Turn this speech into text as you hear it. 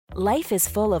Life is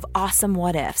full of awesome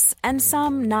what-ifs, and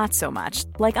some not so much,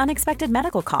 like unexpected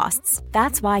medical costs.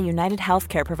 That's why United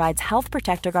Healthcare provides Health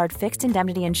Protector Guard fixed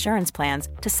indemnity insurance plans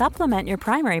to supplement your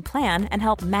primary plan and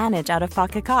help manage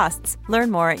out-of-pocket costs.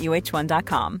 Learn more at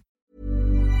uh1.com.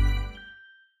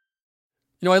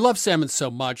 You know, I love salmon so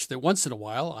much that once in a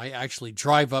while I actually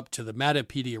drive up to the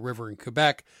Matapedia River in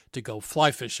Quebec to go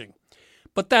fly fishing.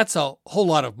 But that's a whole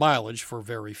lot of mileage for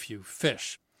very few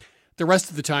fish. The rest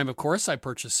of the time, of course, I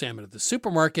purchase salmon at the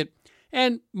supermarket,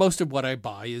 and most of what I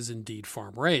buy is indeed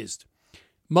farm-raised.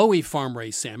 Mowi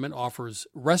farm-raised salmon offers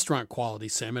restaurant-quality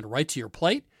salmon right to your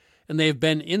plate, and they have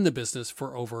been in the business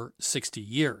for over 60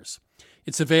 years.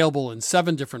 It's available in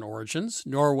 7 different origins: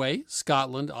 Norway,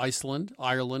 Scotland, Iceland,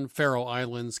 Ireland, Faroe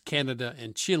Islands, Canada,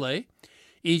 and Chile.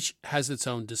 Each has its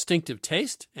own distinctive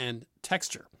taste and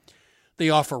texture. They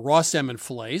offer raw salmon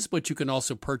fillets, but you can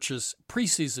also purchase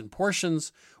pre-seasoned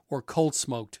portions or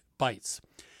cold-smoked bites.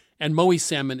 And Mowi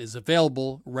salmon is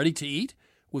available ready to eat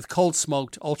with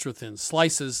cold-smoked ultra-thin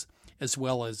slices as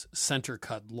well as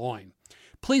center-cut loin.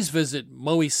 Please visit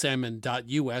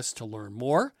mowisalmon.us to learn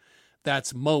more.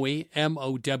 That's Mowi,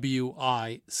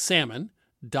 M-O-W-I,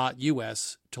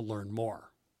 salmon.us to learn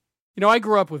more. You know, I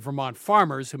grew up with Vermont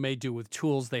farmers who made do with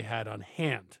tools they had on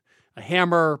hand: a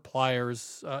hammer,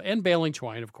 pliers, and baling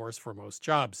twine, of course, for most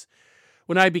jobs.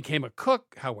 When I became a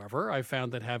cook, however, I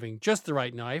found that having just the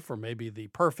right knife, or maybe the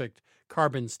perfect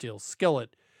carbon steel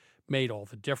skillet, made all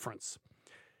the difference.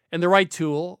 And the right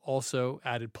tool also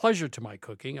added pleasure to my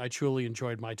cooking. I truly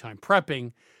enjoyed my time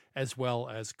prepping as well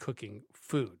as cooking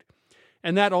food.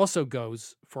 And that also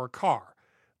goes for a car.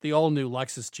 The all-new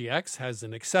Lexus GX has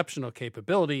an exceptional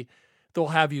capability that will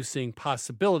have you seeing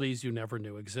possibilities you never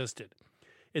knew existed.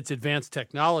 Its advanced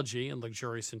technology and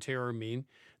luxurious interior mean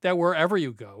that wherever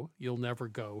you go, you'll never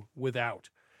go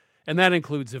without. And that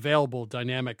includes available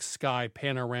dynamic sky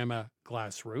panorama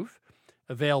glass roof,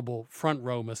 available front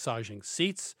row massaging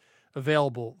seats,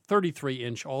 available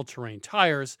 33-inch all-terrain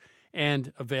tires,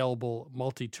 and available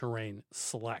multi-terrain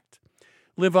select.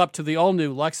 Live up to the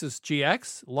all-new Lexus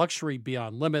GX, luxury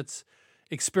beyond limits.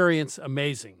 Experience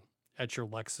amazing at your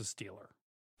Lexus dealer.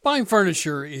 Buying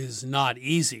furniture is not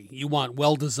easy. You want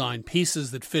well-designed pieces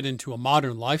that fit into a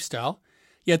modern lifestyle,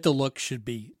 yet the look should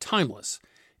be timeless.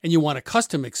 And you want a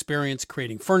custom experience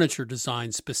creating furniture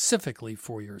designed specifically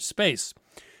for your space.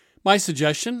 My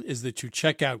suggestion is that you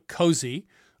check out Cozy,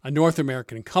 a North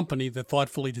American company that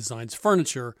thoughtfully designs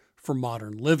furniture for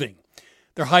modern living.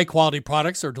 Their high-quality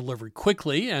products are delivered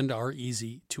quickly and are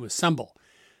easy to assemble.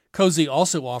 Cozy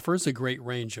also offers a great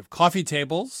range of coffee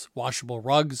tables, washable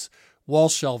rugs, wall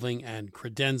shelving, and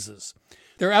credenzas.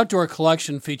 Their outdoor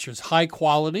collection features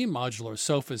high-quality modular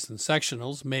sofas and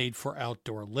sectionals made for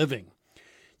outdoor living.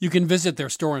 You can visit their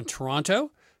store in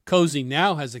Toronto. Cozy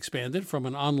now has expanded from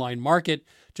an online market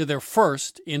to their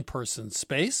first in-person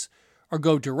space, or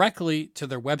go directly to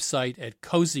their website at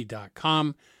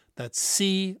cozy.com. That's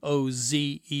COZEY.com.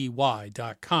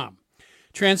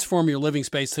 Transform your living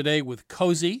space today with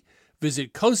Cozy.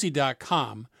 Visit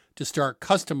cozy.com to start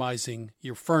customizing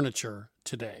your furniture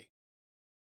today.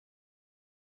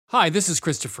 Hi, this is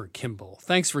Christopher Kimball.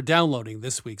 Thanks for downloading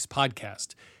this week's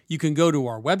podcast. You can go to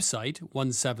our website,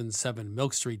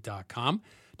 177milkstreet.com,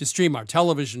 to stream our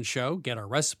television show, get our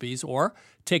recipes, or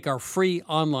take our free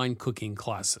online cooking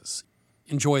classes.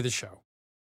 Enjoy the show.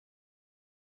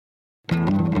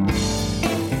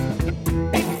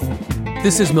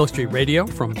 This is Milk Street Radio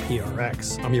from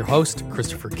PRX. I'm your host,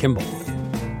 Christopher Kimball.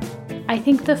 I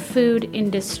think the food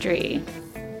industry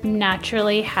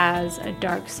naturally has a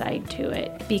dark side to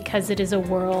it because it is a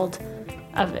world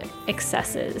of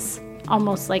excesses,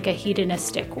 almost like a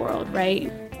hedonistic world,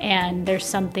 right? And there's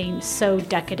something so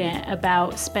decadent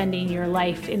about spending your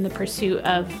life in the pursuit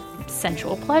of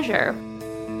sensual pleasure.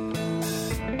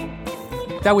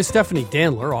 That was Stephanie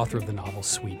Danler, author of the novel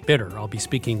Sweet Bitter. I'll be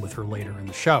speaking with her later in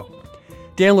the show.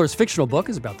 Danler's fictional book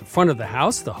is about the front of the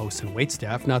house, the hosts and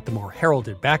waitstaff, not the more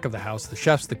heralded back of the house, the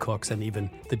chefs, the cooks, and even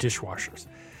the dishwashers.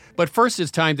 But first,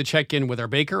 it's time to check in with our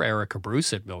baker, Erica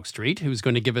Bruce at Milk Street, who's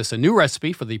going to give us a new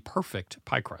recipe for the perfect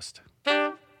pie crust.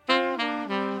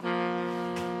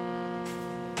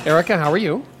 Erica, how are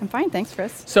you? I'm fine, thanks,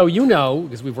 Chris. So you know,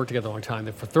 because we've worked together a long time,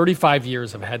 that for 35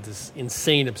 years I've had this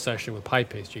insane obsession with pie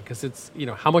pastry because it's, you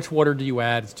know, how much water do you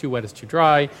add? It's too wet, it's too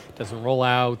dry, it doesn't roll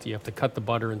out, you have to cut the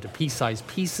butter into pea-sized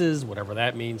pieces, whatever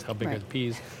that means, how big are the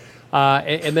peas.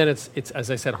 And then it's,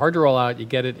 as I said, hard to roll out. You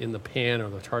get it in the pan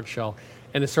or the tart shell,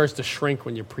 and it starts to shrink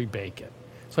when you pre-bake it.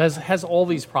 So it has all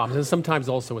these problems, and sometimes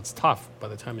also it's tough by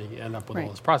the time you end up with all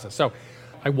this process. So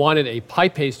I wanted a pie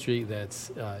pastry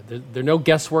that's, there's no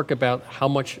guesswork about how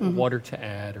much water to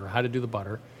add or how to do the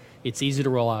butter. It's easy to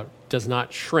roll out, does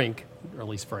not shrink, or at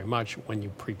least very much, when you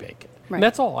pre-bake it. Right. And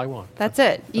that's all I want. That's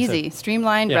it. Easy.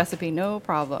 Streamlined Yeah. recipe, no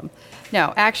problem.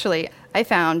 No, actually, I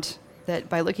found that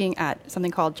by looking at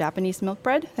something called Japanese milk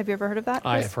bread. Have you ever heard of that,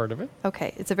 I Chris? have heard of it.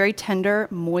 Okay. It's a very tender,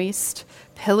 moist,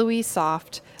 pillowy,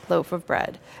 soft loaf of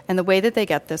bread. And the way that they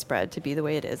get this bread to be the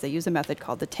way it is, they use a method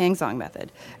called the Tangzong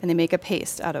method. And they make a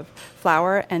paste out of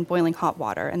flour and boiling hot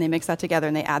water. And they mix that together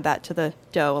and they add that to the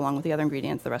dough along with the other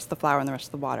ingredients, the rest of the flour and the rest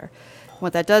of the water.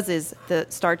 What that does is the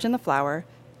starch in the flour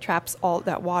traps all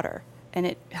that water and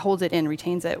it holds it in,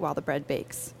 retains it while the bread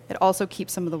bakes. It also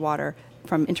keeps some of the water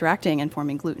from interacting and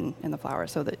forming gluten in the flour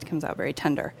so that it comes out very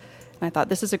tender. And I thought,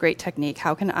 this is a great technique.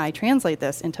 How can I translate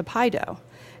this into pie dough?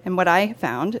 And what I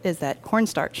found is that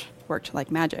cornstarch worked like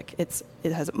magic. It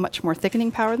has much more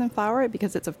thickening power than flour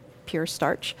because it's a pure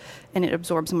starch, and it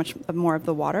absorbs much more of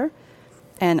the water.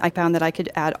 And I found that I could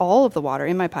add all of the water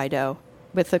in my pie dough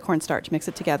with the cornstarch, mix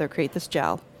it together, create this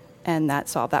gel, and that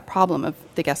solved that problem of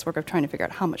the guesswork of trying to figure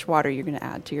out how much water you're going to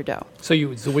add to your dough. So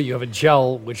you have a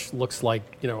gel which looks like,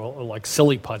 like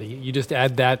silly putty. You just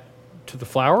add that to the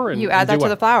flour and you add that do to what?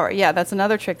 the flour. Yeah, that's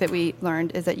another trick that we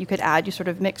learned is that you sort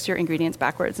of mix your ingredients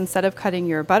backwards. Instead of cutting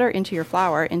your butter into your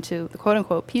flour into the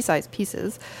quote-unquote pea-sized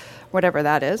pieces, whatever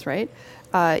that is, right?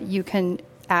 You can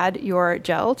add your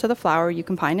gel to the flour, you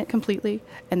combine it completely,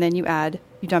 and then you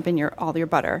dump in all your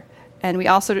butter. And we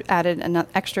also added an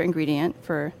extra ingredient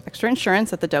for extra insurance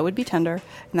that the dough would be tender,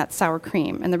 and that's sour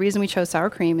cream. And the reason we chose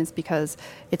sour cream is because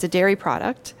it's a dairy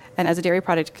product, and as a dairy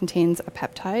product, it contains a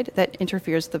peptide that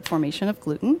interferes with the formation of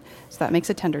gluten, so that makes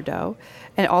a tender dough.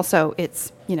 And also,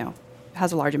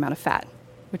 has a large amount of fat,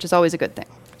 which is always a good thing.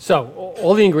 So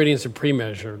all the ingredients are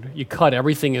pre-measured. You cut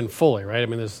everything in fully, right? I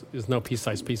mean, there's no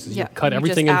pea-sized pieces. Yeah, you cut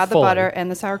everything in fully. You just in add the fully. butter and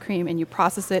the sour cream, and you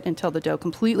process it until the dough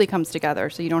completely comes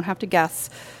together. So you don't have to guess,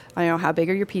 how big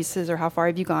are your pieces or how far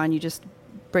have you gone. You just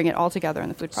bring it all together in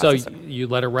the food processor. So you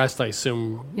let it rest, I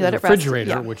assume, in let the it rest,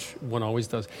 refrigerator, yeah. which one always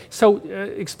does. So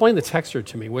explain the texture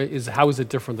to me. How is it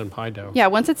different than pie dough? Yeah,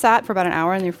 once it's sat for about an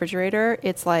hour in the refrigerator,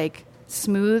 it's like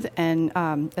smooth and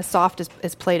as soft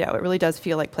as Play-Doh. It really does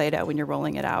feel like Play-Doh when you're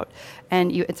rolling it out.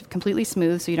 And it's completely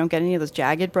smooth, so you don't get any of those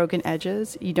jagged, broken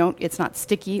edges. It's not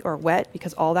sticky or wet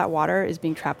because all that water is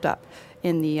being trapped up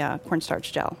in the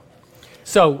cornstarch gel.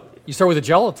 So you start with a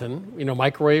gelatin,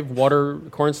 microwave, water,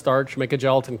 cornstarch, make a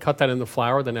gelatin, cut that in the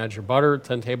flour, then add your butter,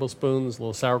 10 tablespoons, a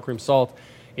little sour cream, salt.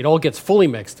 It all gets fully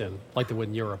mixed in, like they would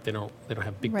in Europe. They don't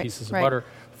have big pieces of butter.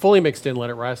 Fully mixed in, let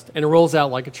it rest, and it rolls out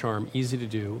like a charm, easy to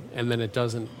do, and then it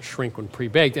doesn't shrink when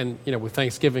pre-baked. And, with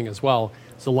Thanksgiving as well,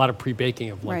 there's a lot of pre-baking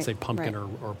of, let's say, pumpkin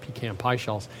or pecan pie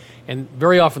shells. And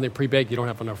very often they pre-bake, you don't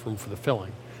have enough room for the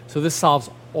filling. So this solves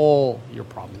all your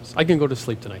problems. I can go to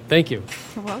sleep tonight. Thank you.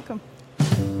 You're welcome.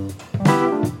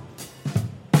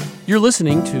 You're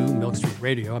listening to Milk Street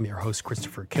Radio. I'm your host,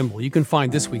 Christopher Kimball. You can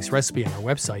find this week's recipe on our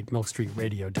website,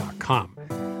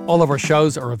 milkstreetradio.com. All of our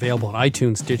shows are available on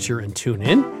iTunes, Stitcher, and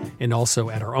TuneIn, and also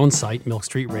at our own site,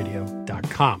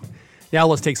 milkstreetradio.com. Now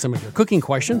let's take some of your cooking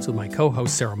questions with my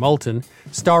co-host, Sarah Moulton,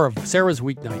 star of Sarah's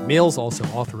Weeknight Meals, also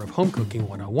author of Home Cooking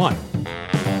 101.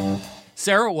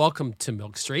 Sarah, welcome to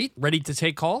Milk Street. Ready to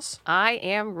take calls? I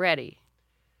am ready.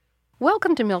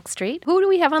 Welcome to Milk Street. Who do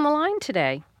we have on the line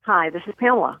today? Hi, this is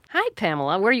Pamela. Hi,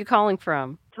 Pamela. Where are you calling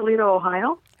from? Toledo,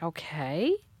 Ohio.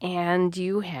 Okay. And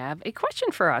you have a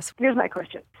question for us. Here's my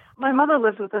question. My mother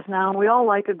lives with us now, and we all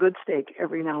like a good steak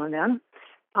every now and then.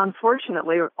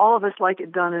 Unfortunately, all of us like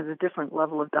it done at a different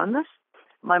level of doneness.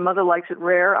 My mother likes it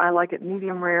rare, I like it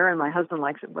medium rare, and my husband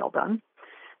likes it well done.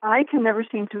 I can never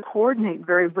seem to coordinate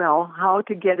very well how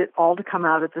to get it all to come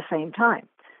out at the same time.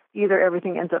 Either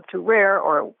everything ends up too rare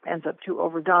or ends up too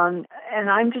overdone. And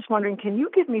I'm just wondering, can you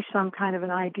give me some kind of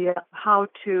an idea how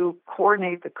to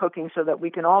coordinate the cooking so that we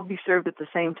can all be served at the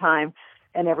same time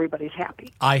and everybody's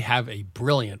happy? I have a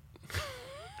brilliant,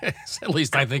 at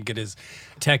least I think it is,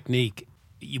 technique.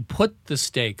 You put the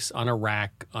steaks on a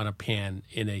rack, on a pan,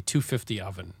 in a 250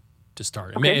 oven to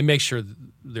start. Okay. And make sure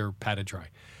they're patted dry.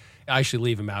 I actually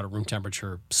leave them out at room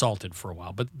temperature, salted for a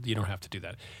while, but you don't have to do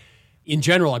that. In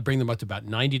general, I bring them up to about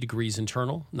 90 degrees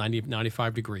internal,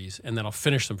 95 degrees, and then I'll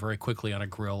finish them very quickly on a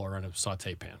grill or on a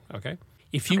saute pan, okay?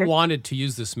 If you wanted to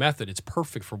use this method, it's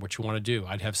perfect for what you want to do.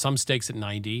 I'd have some steaks at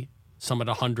 90, some at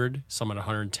 100, some at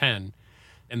 110,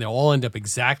 and they'll all end up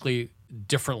exactly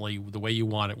differently the way you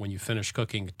want it when you finish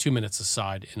cooking 2 minutes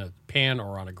aside in a pan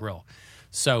or on a grill.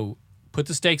 So put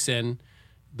the steaks in.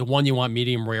 The one you want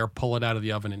medium rare, pull it out of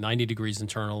the oven at 90 degrees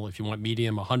internal. If you want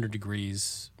medium, 100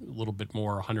 degrees, a little bit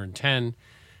more, 110.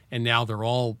 And now they're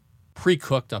all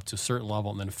pre-cooked up to a certain level,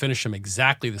 and then finish them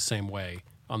exactly the same way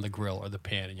on the grill or the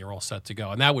pan, and you're all set to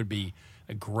go. And that would be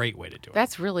a great way to do it.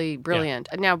 That's really brilliant.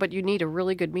 Now, but you need a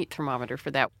really good meat thermometer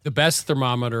for that. The best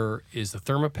thermometer is the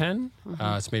Thermapen.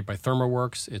 It's made by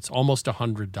ThermaWorks. It's almost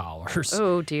 $100.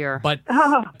 Oh, dear. But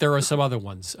there are some other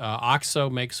ones. OXO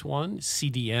makes one.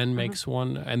 CDN makes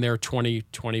one, and they're $20,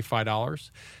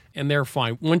 $25. And they're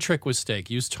fine. One trick with steak.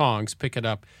 Use tongs, pick it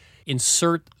up,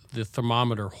 insert the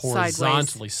thermometer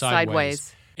horizontally,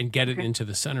 sideways. And get it into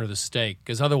the center of the steak,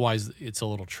 because otherwise it's a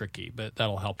little tricky, but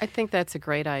that'll help. I think that's a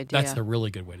great idea. That's the really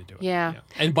good way to do it. Yeah.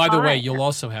 And by the way, you'll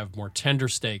also have more tender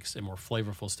steaks and more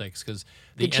flavorful steaks because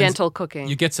the gentle cooking.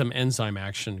 You get some enzyme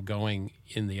action going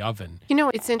in the oven. You know,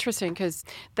 it's interesting because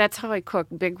that's how I cook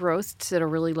big roasts at a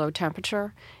really low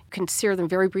temperature. You can sear them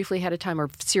very briefly ahead of time or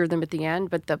sear them at the end.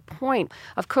 But the point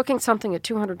of cooking something at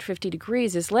 250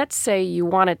 degrees is, let's say you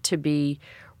want it to be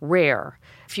rare.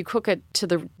 If you cook it to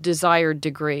the desired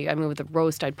degree, I mean, with a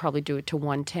roast, I'd probably do it to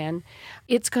 110.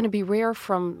 It's going to be rare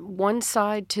from one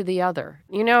side to the other.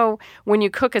 You know, when you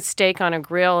cook a steak on a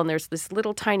grill and there's this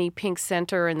little tiny pink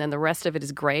center and then the rest of it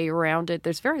is gray around it,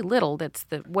 there's very little that's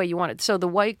the way you want it. So the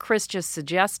way Chris just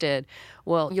suggested,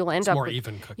 well, you'll end up more with,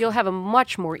 even cooking. You'll have a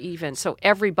much more even. So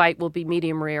every bite will be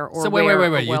medium rare or so rare. wait.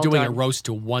 Or You're well doing done. a roast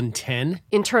to 110?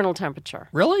 Internal temperature.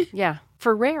 Really? Yeah.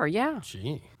 For rare, yeah.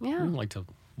 Gee. Yeah. I'd like to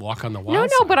walk on the wild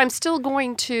side. No, but I'm still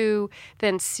going to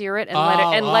then sear it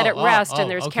and let it rest, and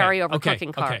there's carryover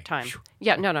cooking time.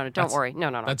 Yeah, no, don't worry. No.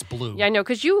 That's blue. Yeah, no,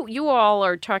 because you all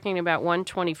are talking about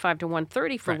 125 to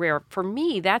 130 for rare. For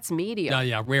me, that's medium. No,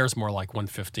 yeah, rare is more like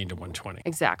 115 to 120.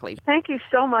 Exactly. Thank you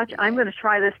so much. I'm going to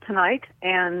try this tonight,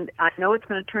 and I know it's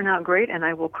going to turn out great, and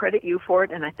I will credit you for it,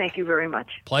 and I thank you very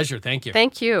much. Pleasure. Thank you.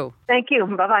 Thank you. Thank you.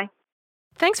 Bye-bye.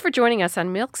 Thanks for joining us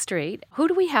on Milk Street. Who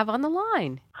do we have on the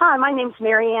line? Hi, my name's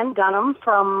Mary Ann Dunham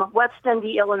from West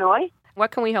Dundee, Illinois.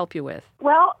 What can we help you with?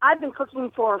 Well, I've been cooking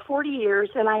for 40 years,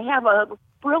 and I have a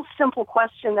real simple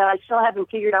question that I still haven't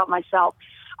figured out myself.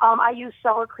 I use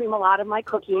sour cream a lot in my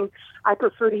cooking. I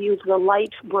prefer to use the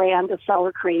light brand of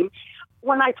sour cream.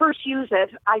 When I first use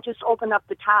it, I just open up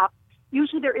the top.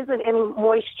 Usually there isn't any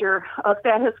moisture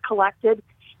that has collected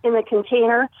in the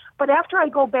container, but after I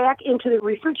go back into the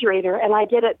refrigerator and I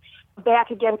get it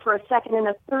back again for a second and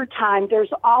a third time,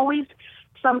 there's always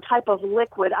some type of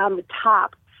liquid on the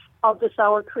top of the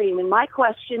sour cream. And my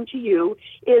question to you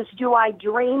is, do I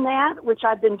drain that, which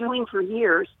I've been doing for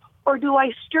years, or do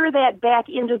I stir that back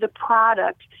into the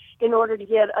product in order to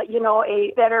get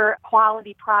a better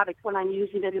quality product when I'm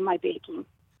using it in my baking?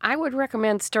 I would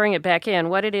recommend stirring it back in.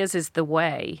 What it is the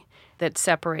whey that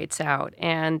separates out.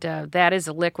 And that is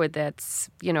a liquid that's,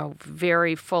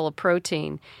 very full of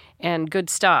protein and good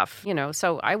stuff,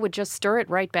 So I would just stir it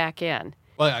right back in.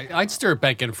 Well, I'd stir it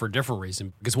back in for a different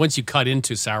reason, because once you cut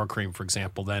into sour cream, for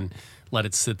example, then let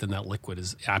it sit, then that liquid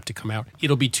is apt to come out.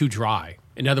 It'll be too dry.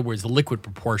 In other words, the liquid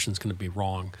proportion is going to be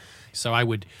wrong. So I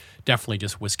would definitely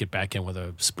just whisk it back in with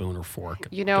a spoon or fork.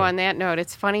 On that note,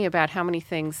 it's funny about how many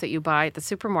things that you buy at the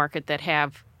supermarket that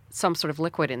have some sort of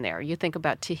liquid in there. You think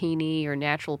about tahini or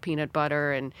natural peanut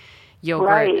butter and yogurt.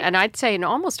 Right. And I'd say in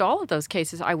almost all of those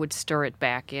cases, I would stir it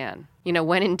back in.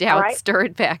 When in doubt, stir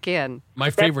it back in. My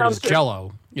favorite is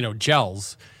Jell-O.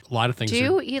 Gels. A lot of things. Do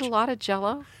you eat a lot of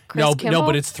Jell-O, Chris No, Kimball?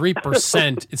 but it's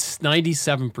 3%. It's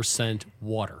 97%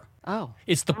 water. Oh.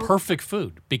 It's the perfect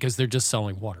food because they're just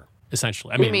selling water,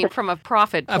 essentially. I mean from a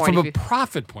profit point from of view. a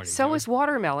profit point of view. So is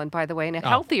watermelon, by the way, and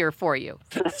healthier for you.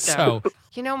 So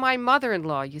my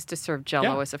mother-in-law used to serve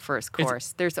Jell-O as a first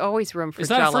course. There's always room for Jell-O. It's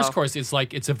not a first course. It's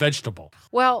like it's a vegetable.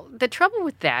 Well, the trouble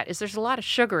with that is there's a lot of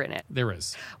sugar in it. There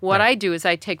is. What I do is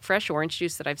I take fresh orange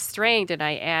juice that I've strained and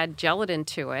I add gelatin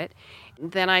to it.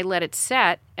 Then I let it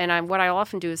set, and what I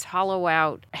often do is hollow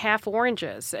out half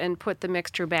oranges and put the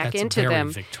mixture back into them.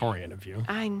 That's very Victorian of you.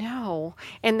 I know.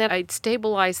 And then I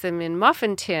stabilize them in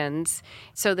muffin tins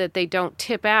so that they don't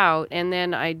tip out, and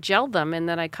then I gel them, and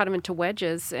then I cut them into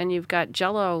wedges, and you've got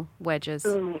Jell-O wedges.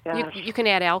 Oh, my gosh. You can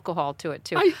add alcohol to it,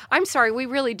 too. I'm sorry, we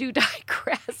really do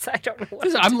digress. I don't know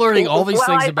what I'm learning all these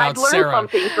things about I've Sarah. learned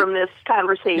something from this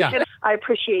conversation. Yeah. I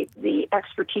appreciate the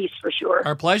expertise for sure.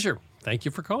 Our pleasure. Thank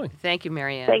you for calling. Thank you,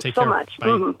 Marianne. Thanks Take so care. much.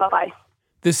 Bye. Bye-bye.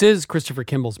 This is Christopher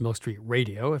Kimball's Milk Street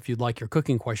Radio. If you'd like your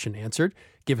cooking question answered,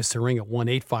 give us a ring at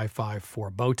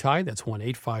 1-855-4-BOWTIE. That's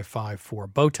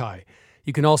 1-855-4-BOWTIE.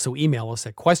 You can also email us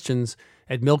at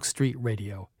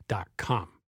questions@milkstreetradio.com.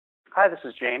 Hi, this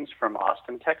is James from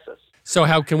Austin, Texas. So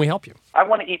how can we help you? I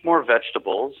want to eat more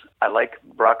vegetables. I like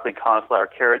broccoli, cauliflower,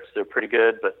 carrots. They're pretty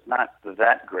good, but not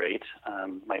that great.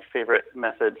 My favorite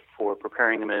method for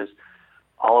preparing them is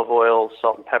olive oil,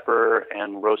 salt and pepper,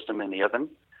 and roast them in the oven.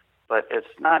 But it's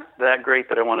not that great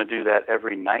that I want to do that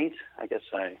every night. I guess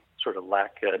I sort of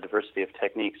lack a diversity of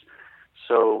techniques.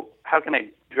 So how can I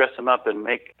dress them up and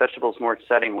make vegetables more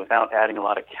exciting without adding a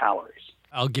lot of calories?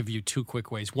 I'll give you two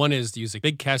quick ways. One is to use a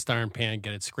big cast iron pan,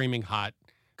 get it screaming hot,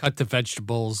 cut the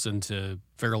vegetables into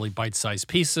fairly bite-sized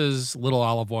pieces, little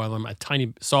olive oil, them, a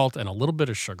tiny salt, and a little bit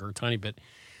of sugar, a tiny bit,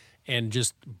 and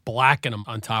just blacken them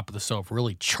on top of the stove,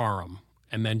 really char them,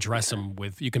 and then dress them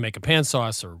with, you can make a pan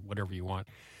sauce or whatever you want.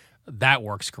 That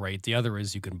works great. The other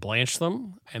is you can blanch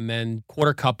them, and then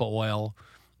 1/4 cup of oil.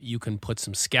 You can put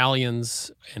some scallions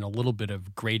and a little bit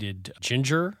of grated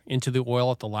ginger into the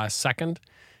oil at the last second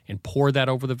and pour that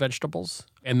over the vegetables.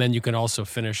 And then you can also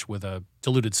finish with a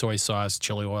diluted soy sauce,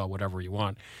 chili oil, whatever you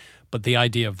want. But the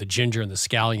idea of the ginger and the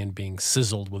scallion being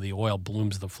sizzled with the oil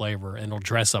blooms the flavor, and it'll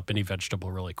dress up any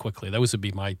vegetable really quickly. Those would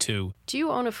be my two. Do you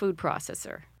own a food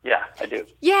processor? Yeah, I do.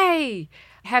 Yay!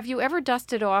 Have you ever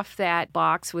dusted off that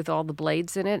box with all the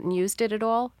blades in it and used it at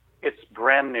all? It's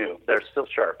brand new. They're still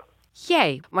sharp.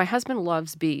 Yay! My husband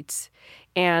loves beets,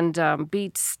 and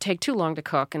beets take too long to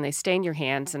cook, and they stain your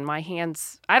hands, and my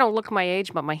hands, I don't look my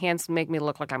age, but my hands make me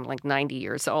look like I'm like 90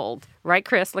 years old. Right,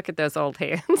 Chris? Look at those old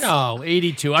hands. No,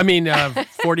 82.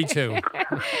 42.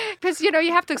 Because, you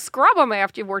have to scrub them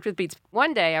after you've worked with beets.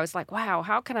 One day I was like, wow,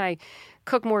 how can I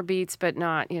cook more beets but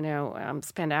not,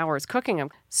 spend hours cooking them?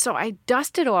 So I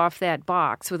dusted off that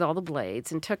box with all the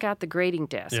blades and took out the grating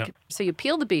disc. Yep. So you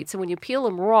peel the beets, and when you peel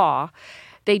them raw,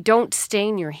 they don't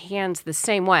stain your hands the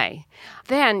same way.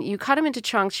 Then you cut them into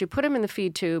chunks, you put them in the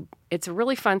feed tube. It's a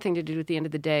really fun thing to do at the end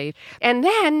of the day. And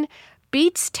then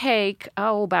beets take,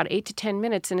 about 8 to 10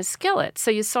 minutes in a skillet.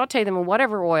 So you saute them in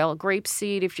whatever oil,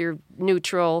 grapeseed if you're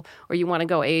neutral or you want to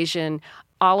go Asian,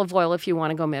 olive oil if you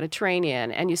want to go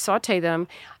Mediterranean, and you saute them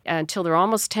until they're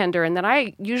almost tender. And then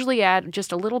I usually add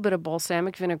just a little bit of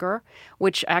balsamic vinegar,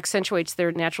 which accentuates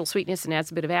their natural sweetness and adds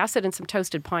a bit of acid, and some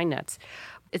toasted pine nuts.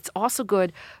 It's also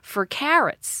good for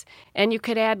carrots, and you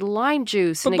could add lime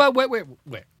juice. But wait.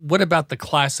 What about the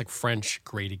classic French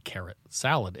grated carrot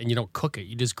salad? And you don't cook it,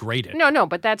 you just grate it. No,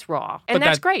 but that's raw, and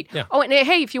that's great. Yeah. Oh, and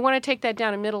hey, if you want to take that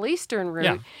down a Middle Eastern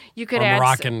route, you could add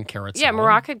Moroccan carrot salad. Yeah,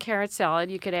 Moroccan carrot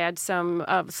salad. You could add some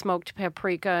smoked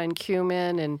paprika and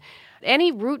cumin and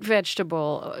any root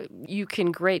vegetable you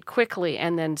can grate quickly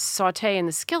and then saute in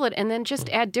the skillet, and then just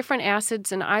add different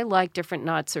acids, and I like different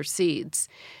nuts or seeds,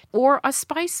 or a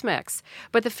spice mix.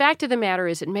 But the fact of the matter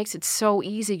is it makes it so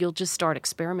easy, you'll just start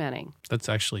experimenting. That's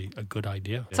actually a good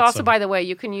idea. It's also, by the way,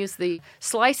 you can use the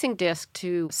slicing disc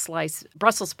to slice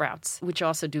Brussels sprouts, which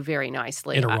also do very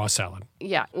nicely. In a raw salad.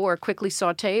 Yeah, or quickly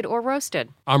sauteed or roasted.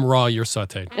 I'm raw, you're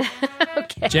sauteed.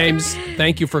 Okay. James,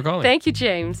 thank you for calling. Thank you,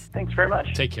 James. Thanks very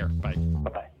much. Take care. Bye.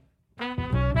 Bye-bye.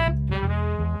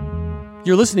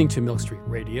 You're listening to Milk Street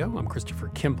Radio. I'm Christopher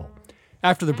Kimball.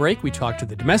 After the break, we talk to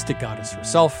the domestic goddess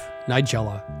herself,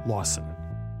 Nigella Lawson.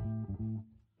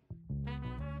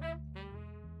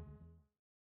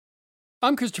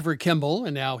 I'm Christopher Kimball,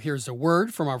 and now here's a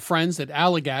word from our friends at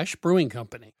Allagash Brewing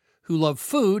Company, who love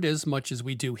food as much as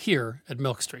we do here at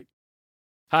Milk Street.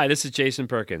 Hi, this is Jason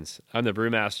Perkins. I'm the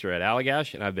brewmaster at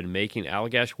Allagash, and I've been making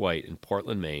Allagash White in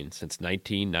Portland, Maine since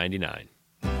 1999.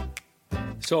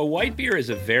 So a white beer is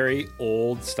a very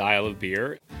old style of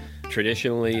beer.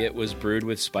 Traditionally, it was brewed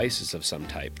with spices of some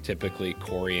type, typically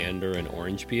coriander and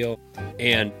orange peel.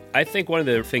 And I think one of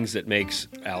the things that makes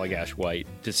Allagash White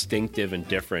distinctive and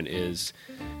different is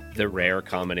the rare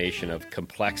combination of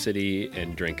complexity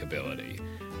and drinkability.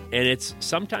 And it's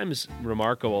sometimes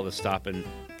remarkable to stop and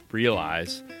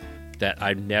realize that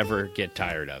I never get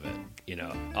tired of it.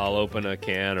 I'll open a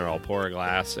can or I'll pour a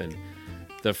glass, and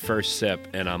the first sip,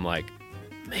 and I'm like,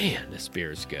 man, this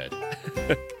beer is good.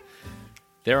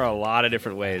 There are a lot of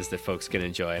different ways that folks can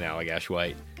enjoy an Allagash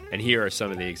White, and here are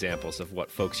some of the examples of what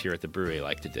folks here at the brewery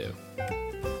like to do.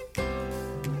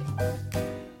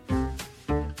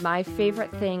 My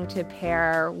favorite thing to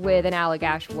pair with an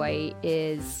Allagash White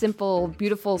is simple,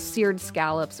 beautiful seared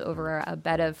scallops over a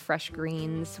bed of fresh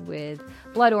greens with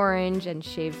blood orange and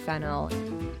shaved fennel.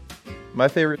 My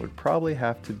favorite would probably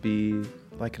have to be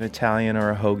like an Italian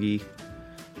or a hoagie,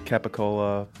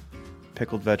 capicola,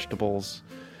 pickled vegetables,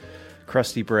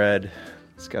 crusty bread.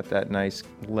 It's got that nice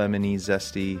lemony,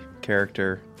 zesty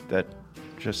character that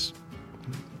just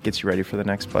gets you ready for the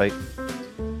next bite.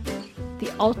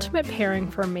 The ultimate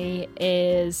pairing for me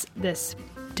is this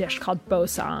dish called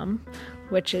bossam,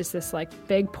 which is this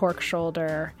big pork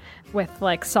shoulder with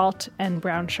salt and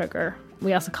brown sugar.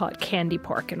 We also call it candy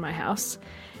pork in my house,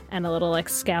 and a little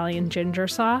scallion ginger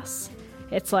sauce.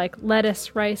 It's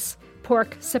lettuce, rice,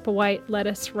 pork, sip of white,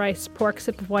 lettuce, rice, pork,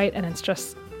 sip of white, and it's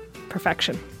just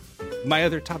perfection. My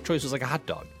other top choice was a hot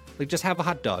dog. Just have a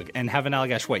hot dog and have an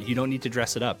Allagash White. You don't need to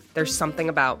dress it up. There's something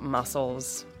about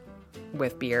mussels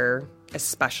with beer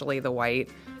especially the white.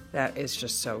 That is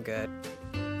just so good.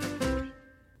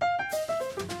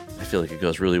 I feel like it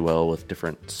goes really well with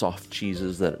different soft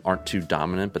cheeses that aren't too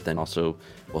dominant, but then also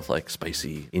with like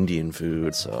spicy Indian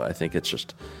food. So I think it's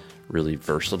just really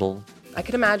versatile. I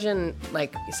could imagine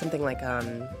like something like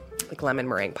lemon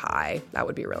meringue pie. That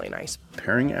would be really nice.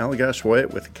 Pairing Allagash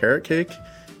White with carrot cake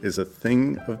is a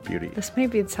thing of beauty. This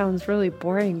maybe sounds really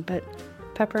boring, but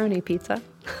pepperoni pizza.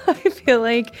 I feel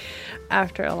like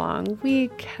after a long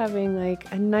week, having like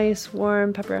a nice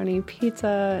warm pepperoni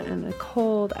pizza and a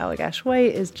cold Allagash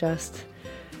White is just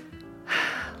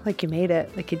like you made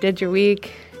it. Like you did your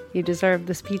week. You deserve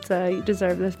this pizza. You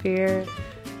deserve this beer.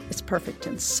 It's perfect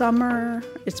in summer.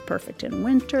 It's perfect in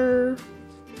winter.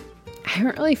 I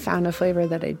haven't really found a flavor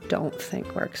that I don't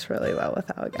think works really well with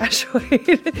Allagash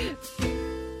White.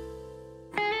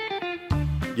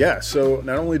 Yeah, so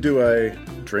not only do I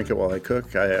drink it while I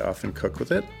cook, I often cook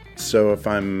with it. So if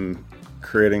I'm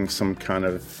creating some kind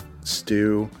of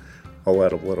stew, I'll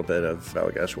add a little bit of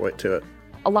Allagash White to it.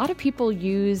 A lot of people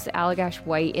use Allagash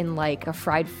White in like a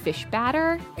fried fish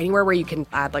batter. Anywhere where you can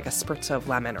add like a spritz of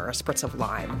lemon or a spritz of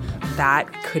lime,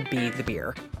 that could be the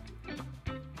beer.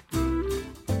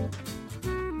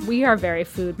 We are very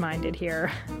food-minded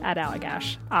here at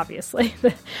Allagash, obviously.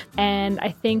 And I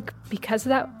think because of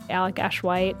that, Allagash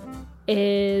White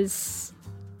is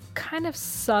kind of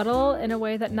subtle in a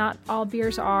way that not all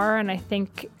beers are, and I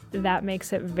think that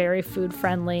makes it very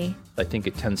food-friendly. I think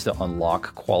it tends to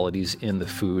unlock qualities in the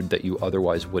food that you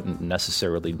otherwise wouldn't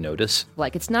necessarily notice.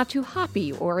 Like it's not too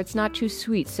hoppy or it's not too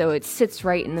sweet, so it sits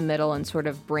right in the middle and sort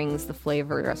of brings the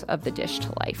flavors of the dish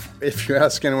to life. If you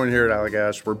ask anyone here at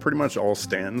Allagash, we're pretty much all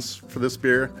stands for this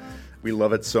beer. We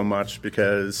love it so much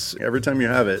because every time you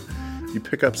have it, you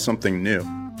pick up something new.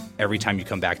 Every time you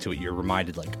come back to it, you're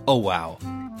reminded like, oh wow,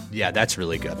 yeah, that's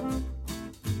really good.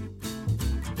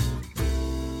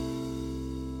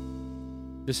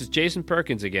 This is Jason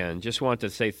Perkins again. Just want to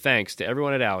say thanks to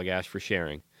everyone at Allagash for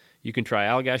sharing. You can try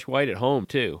Allagash White at home,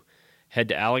 too. Head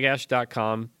to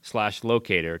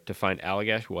allagash.com/locator to find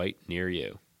Allagash White near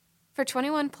you. For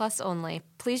 21 plus only,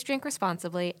 please drink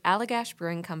responsibly. Allagash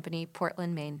Brewing Company,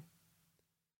 Portland, Maine.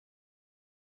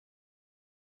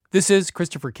 This is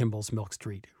Christopher Kimball's Milk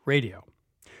Street Radio.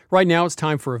 Right now it's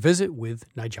time for a visit with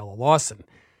Nigella Lawson.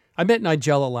 I met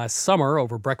Nigella last summer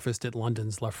over breakfast at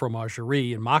London's La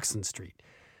Fromagerie in Moxon Street.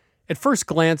 At first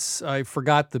glance, I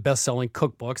forgot the best-selling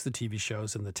cookbooks, the TV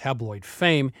shows, and the tabloid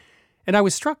fame, and I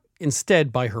was struck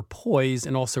instead by her poise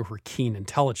and also her keen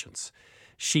intelligence.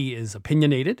 She is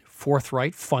opinionated,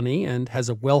 forthright, funny, and has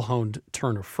a well-honed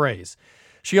turn of phrase.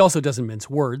 She also doesn't mince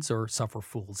words or suffer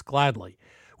fools gladly.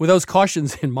 With those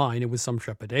cautions in mind and with some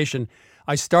trepidation,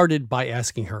 I started by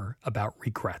asking her about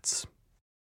regrets.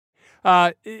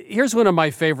 Here's one of my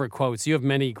favorite quotes. You have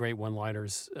many great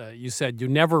one-liners. You said, "You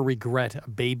never regret a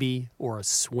baby or a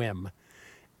swim."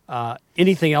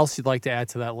 Anything else you'd like to add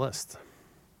to that list?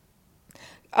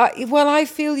 Well, I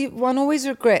feel one always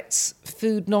regrets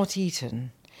food not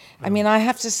eaten. I mean, I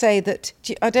have to say that,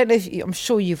 I don't know if I'm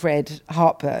sure you've read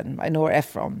Heartburn by Nora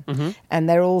Ephron, and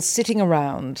they're all sitting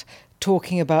around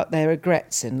talking about their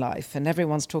regrets in life, and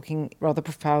everyone's talking rather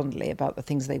profoundly about the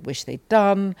things they wish they'd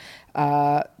done,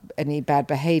 any bad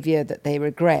behaviour that they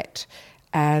regret.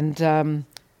 And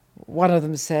one of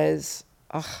them says,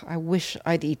 I wish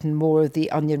I'd eaten more of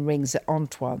the onion rings at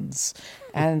Antoine's.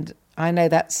 And I know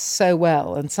that so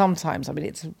well. And sometimes, I mean,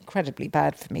 it's incredibly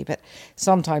bad for me, but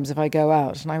sometimes if I go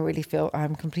out and I really feel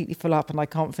I'm completely full up and I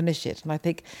can't finish it, and I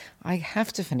think I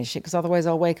have to finish it because otherwise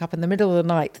I'll wake up in the middle of the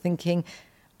night thinking,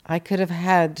 I could have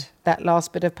had that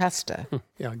last bit of pasta.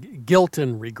 Yeah, guilt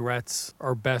and regrets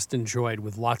are best enjoyed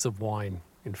with lots of wine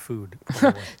and food.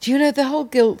 Do you know, the whole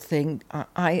guilt thing,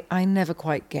 I never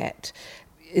quite get,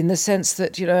 in the sense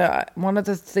that, you know, one of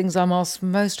the things I'm asked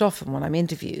most often when I'm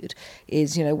interviewed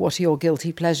is, you know, what are your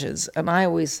guilty pleasures? And I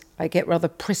get rather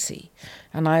prissy.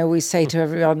 And I always say to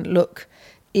everyone, look,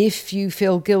 if you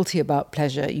feel guilty about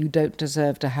pleasure, you don't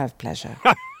deserve to have pleasure.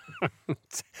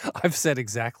 I've said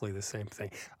exactly the same thing.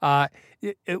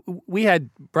 We had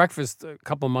breakfast a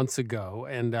couple months ago,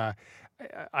 and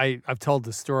I've told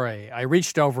the story. I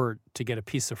reached over to get a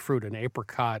piece of fruit, an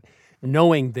apricot,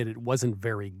 knowing that it wasn't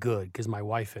very good because my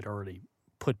wife had already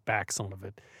put back some of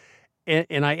it.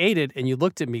 And I ate it, and you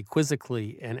looked at me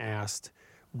quizzically and asked,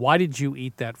 "Why did you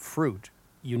eat that fruit?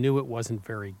 You knew it wasn't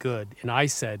very good." And I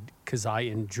said, "Because I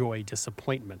enjoy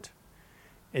disappointment."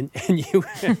 And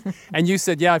you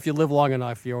said, yeah, if you live long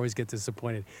enough, you always get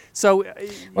disappointed. So,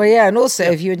 well, yeah, and also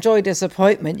if you enjoy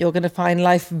disappointment, you're going to find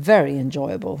life very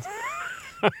enjoyable.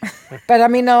 But I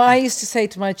mean, no, I used to say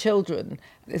to my children,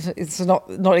 it's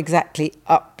not exactly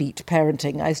upbeat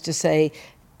parenting. I used to say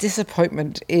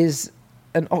disappointment is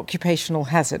an occupational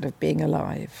hazard of being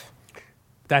alive.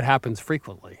 That happens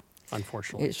frequently,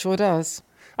 unfortunately. It sure does.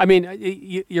 I mean,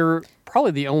 you're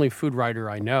probably the only food writer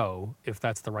I know, if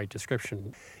that's the right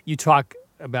description. You talk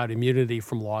about immunity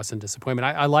from loss and disappointment.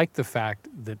 I like the fact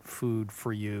that food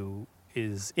for you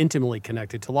is intimately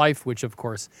connected to life, which, of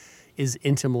course, is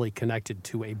intimately connected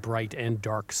to a bright and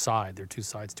dark side. There are two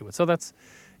sides to it. So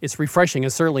it's refreshing.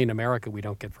 And certainly in America, we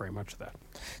don't get very much of that.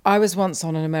 I was once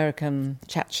on an American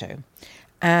chat show,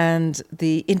 and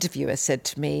the interviewer said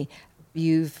to me,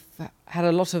 "You've had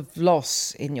a lot of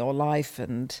loss in your life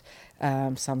and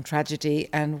some tragedy,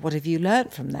 and what have you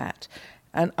learnt from that?"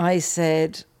 And I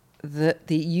said that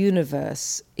the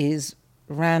universe is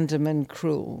random and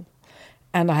cruel,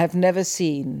 and I have never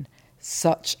seen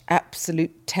such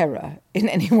absolute terror in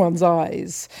anyone's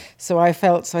eyes. So I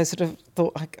sort of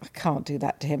thought, I can't do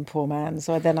that to him, poor man.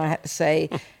 So then I had to say,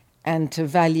 and to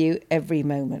value every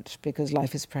moment, because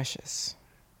life is precious.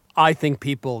 I think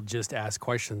people just ask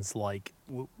questions like,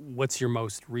 what's your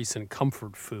most recent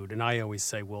comfort food? And I always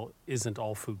say, well, isn't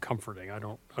all food comforting? I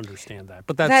don't understand that.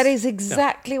 But that is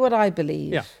exactly what I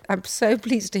believe. Yeah. I'm so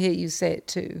pleased to hear you say it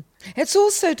too. It's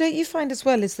also, don't you find as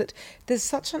well, is that there's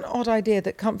such an odd idea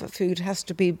that comfort food has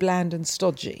to be bland and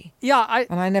stodgy. Yeah.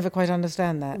 And I never quite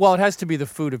understand that. Well, it has to be the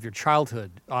food of your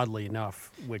childhood, oddly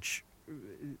enough, which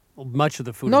much of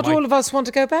the food... Not all of us want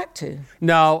to go back to.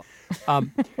 No.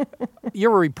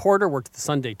 You're a reporter, worked at the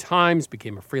Sunday Times,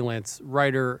 became a freelance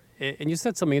writer, and you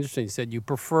said something interesting. You said you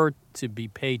prefer to be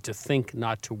paid to think,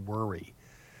 not to worry.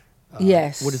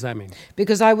 Yes. What does that mean?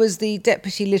 Because I was the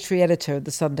deputy literary editor of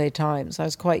the Sunday Times. I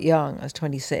was quite young. I was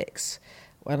 26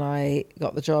 when I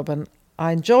got the job, and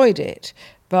I enjoyed it.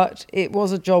 But it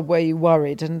was a job where you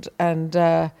worried, and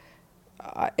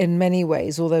in many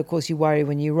ways, although of course you worry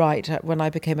when you write, when I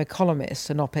became a columnist,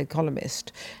 an op-ed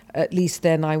columnist, at least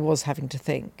then I was having to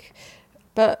think.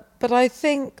 But I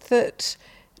think that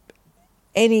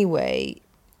anyway,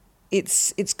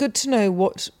 it's good to know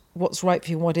what's right for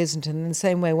you and what isn't. And in the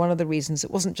same way, one of the reasons,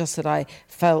 it wasn't just that I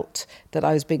felt that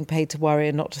I was being paid to worry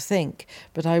and not to think,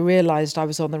 but I realised I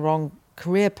was on the wrong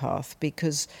career path,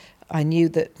 because I knew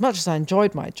that much as I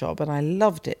enjoyed my job and I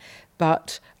loved it,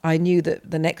 but I knew that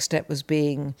the next step was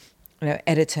being,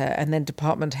 editor and then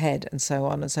department head and so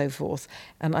on and so forth.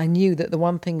 And I knew that the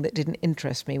one thing that didn't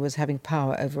interest me was having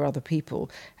power over other people,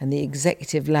 and the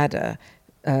executive ladder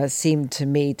seemed to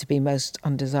me to be most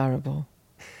undesirable.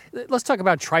 Let's talk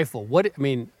about trifle.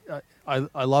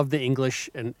 I love the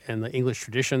English and the English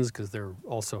traditions, because they're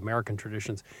also American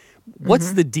traditions.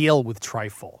 What's the deal with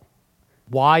trifle?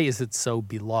 Why is it so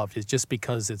beloved? Is it just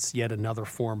because it's yet another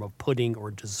form of pudding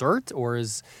or dessert, or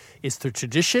is the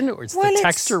tradition, or it's the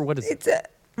texture? What is it?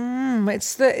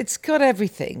 It's got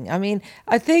everything. I mean,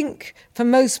 I think for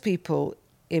most people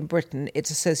in Britain,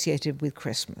 it's associated with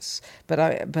Christmas, but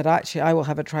actually, I will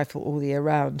have a trifle all year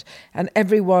round, and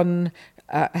everyone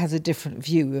has a different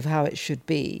view of how it should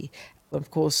be.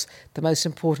 Of course, the most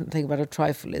important thing about a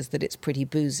trifle is that it's pretty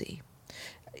boozy.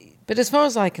 But as far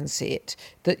as I can see it,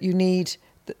 that you need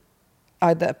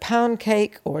either a pound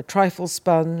cake or a trifle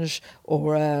sponge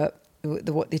or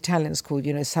what the Italians call,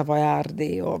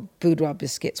 savoiardi or boudoir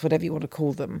biscuits, whatever you want to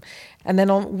call them. And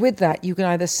then with that, you can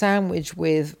either sandwich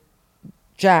with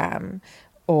jam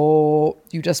or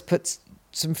you just put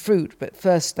some fruit. But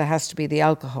first there has to be the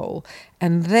alcohol.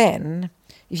 And then,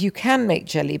 if you can make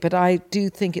jelly, but I do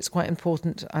think it's quite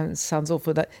important, and it sounds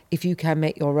awful, that if you can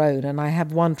make your own, and I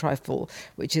have one trifle,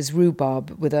 which is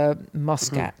rhubarb with a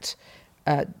muscat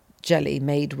jelly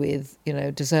made with,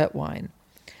 dessert wine.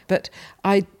 But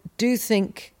I do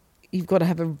think you've got to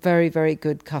have a very, very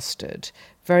good custard,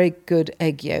 very good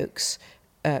egg yolks,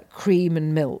 cream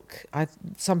and milk.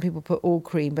 Some people put all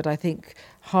cream, but I think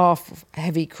half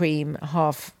heavy cream,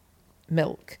 half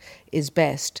milk is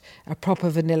best. A proper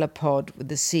vanilla pod with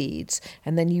the seeds,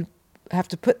 and then you have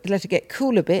to let it get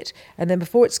cool a bit, and then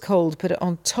before it's cold, put it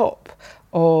on top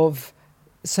of.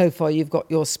 So far, you've got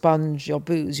your sponge, your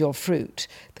booze, your fruit.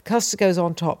 The custard goes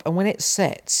on top, and when it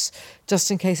sets, just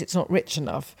in case it's not rich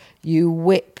enough, you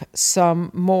whip some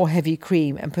more heavy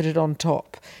cream and put it on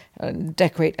top, and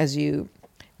decorate as you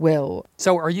will.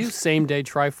 So are you same-day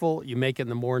trifle? You make it in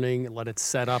the morning, let it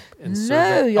set up, and serve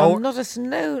No, it? you're not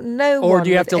no. Or one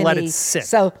do you have with to let any it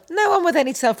sit? No one with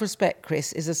any self-respect,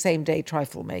 Chris, is a same-day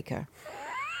trifle maker.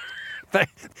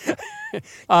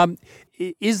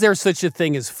 Is there such a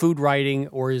thing as food writing,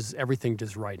 or is everything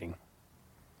just writing?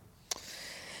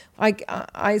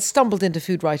 I stumbled into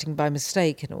food writing by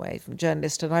mistake in a way from a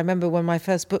journalist, and I remember when my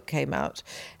first book came out,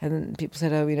 and people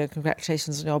said, "Oh,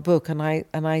 congratulations on your book," and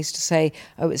I used to say,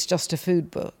 "Oh, it's just a food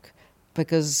book,"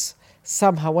 because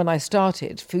somehow when I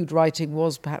started, food writing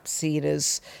was perhaps seen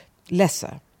as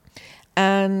lesser,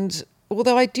 and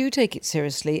although I do take it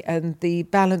seriously, and the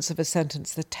balance of a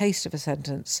sentence, the taste of a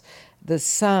sentence, the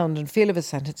sound and feel of a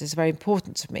sentence is very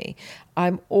important to me,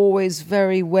 I'm always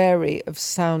very wary of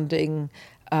sounding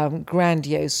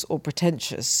grandiose or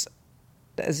pretentious,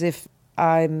 as if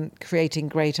I'm creating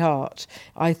great art.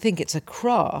 I think it's a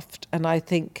craft, and I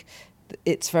think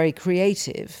it's very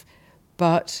creative,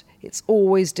 but it's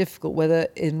always difficult, whether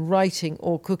in writing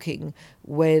or cooking,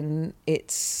 when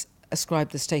it's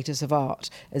ascribed the status of art,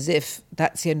 as if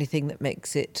that's the only thing that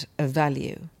makes it of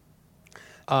value.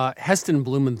 Heston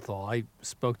Blumenthal, I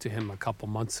spoke to him a couple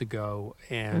months ago,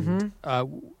 and I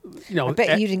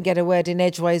bet you didn't get a word in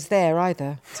edgeways there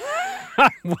either.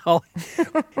 Well,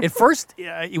 at first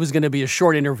it was going to be a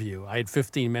short interview. I had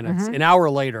 15 minutes. An hour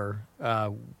later,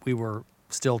 we were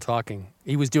still talking.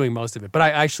 He was doing most of it, but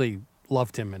I actually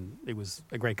loved him, and it was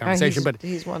a great conversation.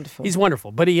 He's wonderful. He's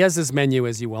wonderful. But he has this menu,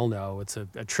 as you well know. It's a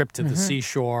trip to the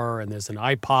seashore, and there's an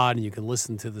iPod, and you can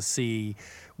listen to the sea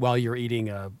while you're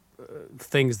eating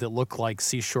things that look like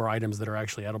seashore items that are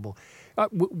actually edible.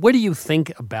 What do you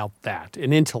think about that?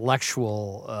 An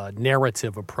intellectual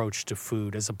narrative approach to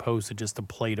food as opposed to just a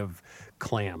plate of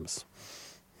clams?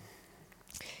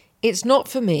 It's not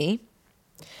for me.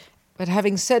 But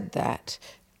having said that,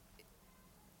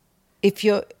 if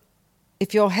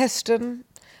you're Heston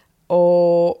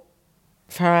or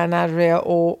Ferran Adria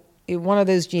or one of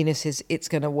those geniuses, it's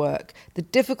going to work. The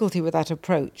difficulty with that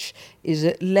approach is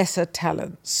that lesser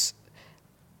talents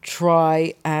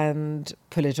try and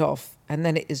pull it off, and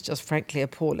then it is just frankly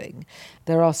appalling.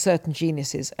 There are certain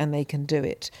geniuses and they can do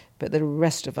it, but the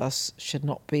rest of us should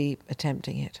not be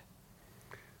attempting it.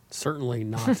 Certainly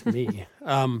not me.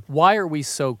 Why are we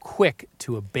so quick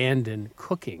to abandon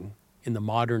cooking in the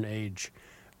modern age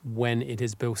when it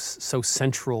is both so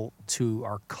central to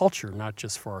our culture, not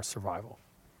just for our survival?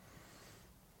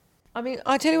 I mean,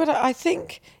 I tell you what, I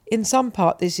think in some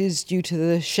part this is due to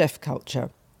the chef culture,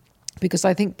 because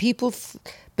I think people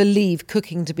believe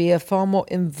cooking to be a far more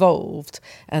involved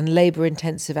and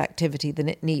labour-intensive activity than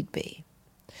it need be.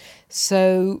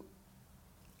 So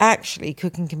actually,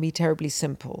 cooking can be terribly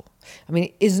simple. I mean,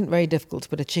 it isn't very difficult to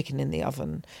put a chicken in the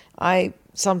oven. I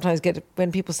sometimes get,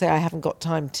 when people say I haven't got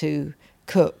time to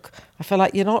cook, I feel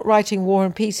like you're not writing War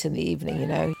and Peace in the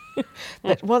evening,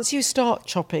 But once you start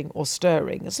chopping or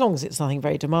stirring, as long as it's nothing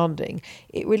very demanding,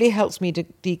 it really helps me to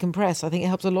decompress. I think it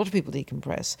helps a lot of people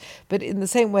decompress. But in the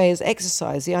same way as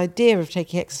exercise, the idea of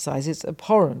taking exercise is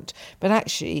abhorrent, but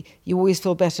actually you always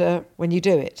feel better when you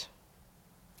do it,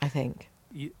 I think.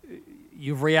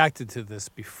 You've reacted to this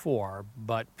before,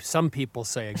 but some people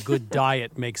say a good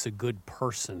diet makes a good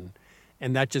person,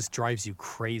 and that just drives you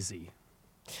crazy.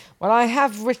 Well, I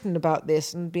have written about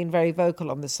this and been very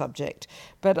vocal on the subject,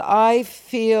 but I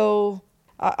feel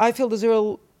there's a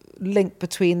real link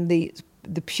between the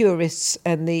purists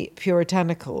and the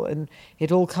puritanical, and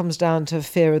it all comes down to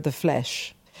fear of the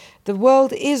flesh. The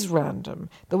world is random.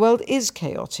 The world is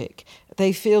chaotic.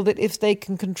 They feel that if they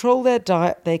can control their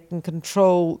diet, they can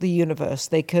control the universe.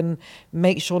 They can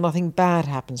make sure nothing bad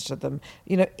happens to them.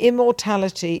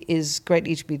 Immortality is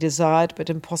greatly to be desired, but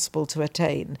impossible to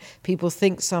attain. People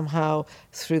think somehow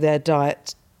through their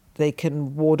diet they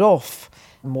can ward off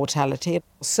mortality.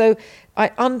 So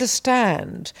I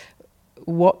understand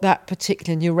what that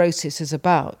particular neurosis is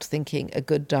about, thinking a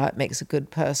good diet makes a good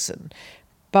person.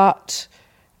 But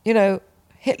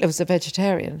Hitler was a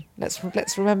vegetarian. Let's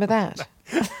remember that.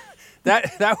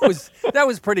 That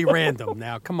was pretty random.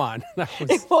 Now, come on.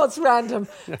 It was random,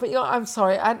 but I'm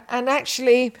sorry. And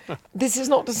actually, this is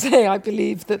not to say I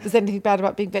believe that there's anything bad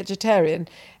about being vegetarian.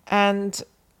 And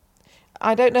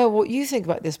I don't know what you think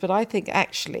about this, but I think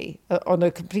actually, on a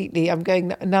completely, I'm going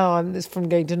to non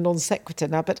sequitur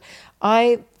now, but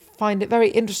I find it very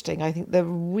interesting. I think the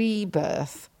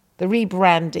rebirth, the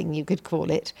rebranding, you could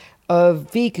call it,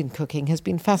 of vegan cooking has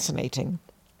been fascinating.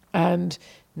 And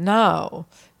now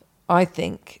I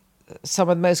think some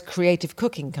of the most creative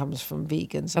cooking comes from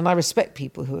vegans, and I respect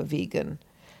people who are vegan.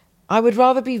 I would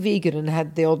rather be vegan and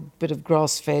had the odd bit of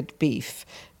grass-fed beef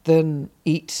than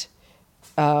eat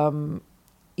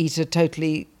a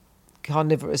totally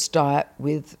carnivorous diet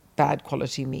with bad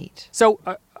quality meat. So,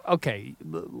 okay,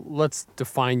 let's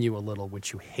define you a little,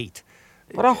 which you hate.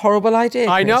 What a horrible idea,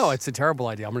 Chris. I know, it's a terrible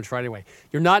idea. I'm going to try it anyway.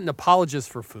 You're not an apologist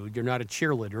for food. You're not a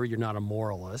cheerleader. You're not a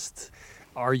moralist.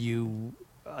 Are you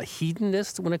a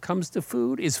hedonist when it comes to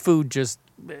food? Is food just,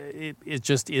 it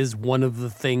just is one of the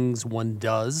things one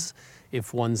does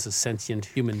if one's a sentient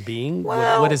human being?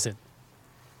 Well, what is it?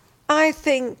 I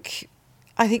think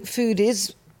food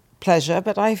is pleasure,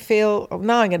 but I feel,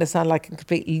 now I'm going to sound like a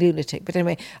complete lunatic, but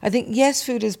anyway, I think, yes,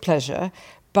 food is pleasure,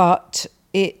 but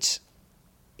it's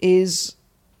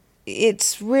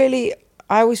really,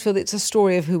 I always feel it's a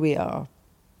story of who we are.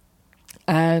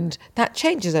 And that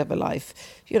changes over life.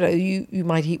 You know, you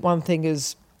might eat one thing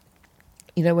as,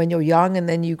 you know, when you're young, and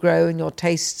then you grow and your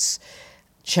tastes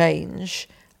change.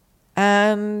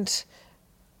 And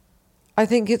I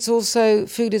think it's also,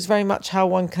 food is very much how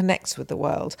one connects with the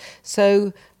world.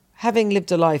 So having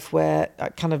lived a life where I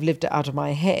kind of lived it out of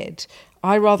my head,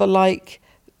 I rather like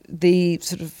the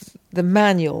sort of the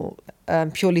manual,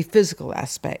 purely physical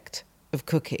aspect of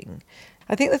cooking.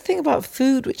 I think the thing about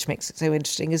food which makes it so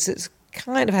interesting is it's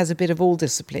kind of has a bit of all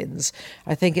disciplines.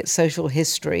 I think it's social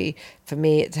history. For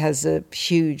me, it has a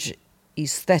huge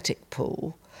aesthetic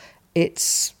pull.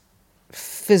 It's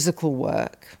physical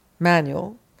work,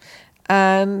 manual,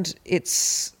 and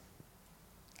it's,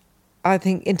 I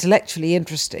think, intellectually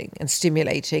interesting and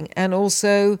stimulating, and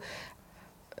also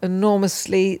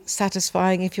enormously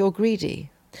satisfying if you're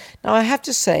greedy. Now, I have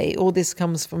to say, all this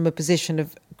comes from a position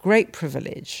of great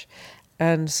privilege,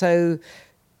 and so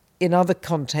in other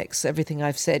contexts, everything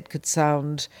I've said could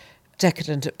sound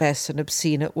decadent at best and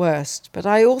obscene at worst. But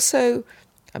I also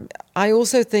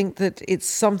think that it's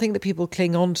something that people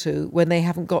cling on to when they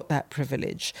haven't got that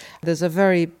privilege. There's a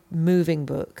very moving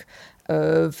book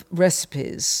of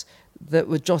recipes that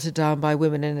were jotted down by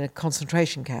women in a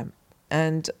concentration camp.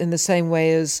 And in the same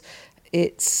way as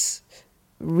it's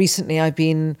recently I've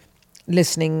been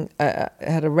listening,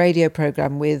 had a radio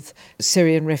program with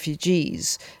Syrian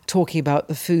refugees talking about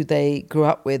the food they grew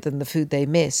up with and the food they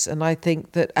miss. And I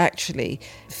think that actually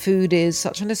food is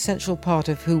such an essential part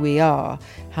of who we are,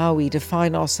 how we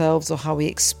define ourselves or how we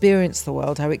experience the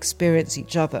world, how we experience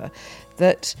each other,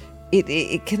 that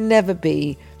it can never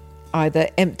be either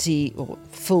empty or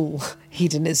full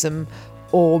hedonism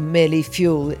or merely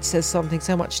fuel. It says something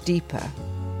so much deeper.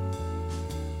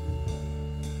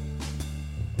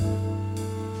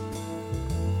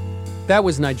 That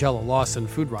was Nigella Lawson,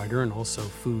 food writer and also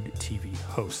food TV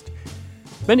host.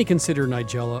 Many consider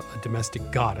Nigella a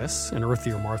domestic goddess, an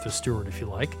earthier Martha Stewart, if you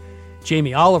like.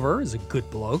 Jamie Oliver is a good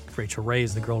bloke, Rachel Ray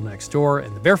is the girl next door,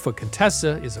 and the Barefoot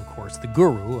Contessa is, of course, the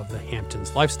guru of the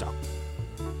Hamptons lifestyle.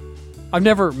 I've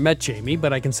never met Jamie,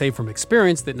 but I can say from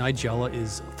experience that Nigella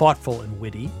is thoughtful and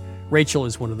witty. Rachel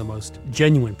is one of the most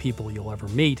genuine people you'll ever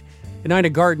meet. And Ina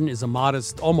Garten is a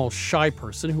modest, almost shy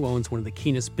person who owns one of the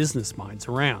keenest business minds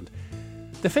around.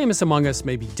 The famous among us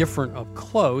may be different up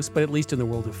close, but at least in the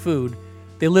world of food,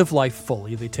 they live life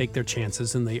fully, they take their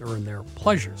chances, and they earn their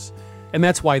pleasures. And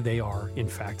that's why they are, in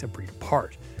fact, a breed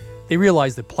apart. They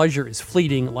realize that pleasure is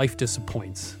fleeting, life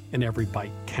disappoints, and every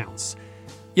bite counts.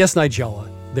 Yes, Nigella,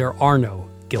 there are no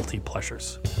guilty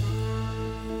pleasures.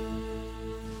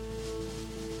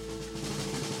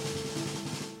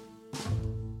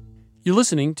 You're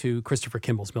listening to Christopher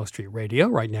Kimball's Milk Street Radio.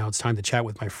 Right now, it's time to chat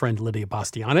with my friend Lydia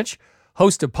Bastianich,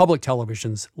 host of public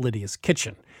television's Lydia's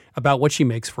Kitchen, about what she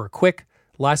makes for a quick,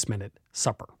 last-minute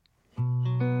supper.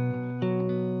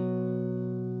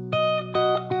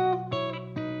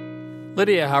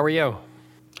 Lydia, how are you?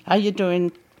 How you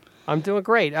doing? I'm doing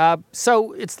great.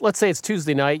 So let's say it's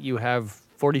Tuesday night. You have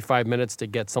 45 minutes to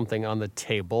get something on the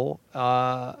table.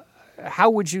 How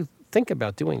would you think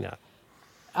about doing that?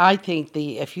 I think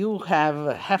if you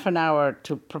have half an hour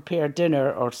to prepare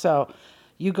dinner or so,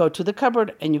 you go to the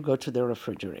cupboard and you go to the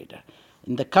refrigerator.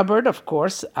 In the cupboard, of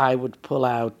course, I would pull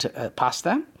out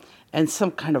pasta and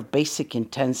some kind of basic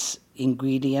intense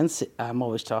ingredients. I'm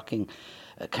always talking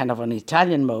kind of on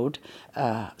Italian mode.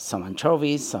 Some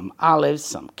anchovies, some olives,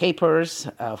 some capers,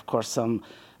 of course, some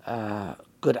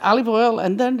good olive oil.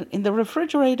 And then in the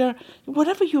refrigerator,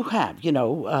 whatever you have,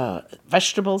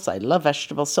 vegetables. I love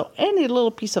vegetables. So any little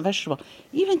piece of vegetable,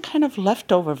 even kind of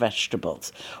leftover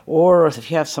vegetables. Or if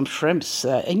you have some shrimps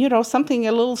and, something,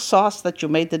 a little sauce that you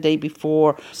made the day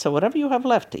before. So whatever you have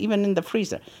left, even in the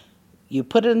freezer, you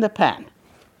put it in the pan.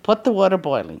 Put the water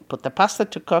boiling. Put the pasta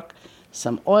to cook.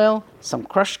 Some oil, some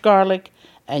crushed garlic,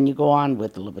 and you go on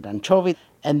with a little bit of anchovy.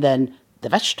 And then the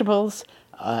vegetables,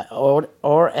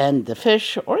 and the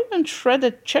fish, or even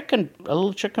shredded chicken, a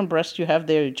little chicken breast you have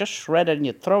there, you just shred it and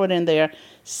you throw it in there,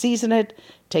 season it,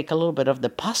 take a little bit of the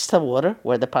pasta water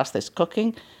where the pasta is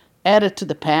cooking, add it to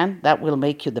the pan. That will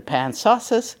make you the pan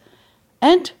sauces.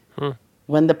 And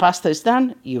when the pasta is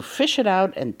done, you fish it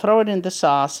out and throw it in the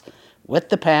sauce with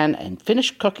the pan and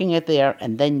finish cooking it there,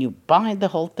 and then you bind the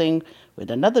whole thing with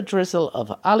another drizzle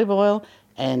of olive oil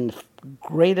and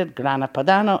grated grana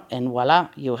padano, and voila,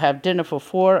 you have dinner for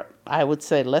 4, I would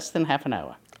say less than half an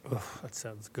hour. Oh, that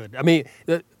sounds good. I mean,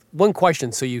 one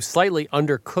question. So you slightly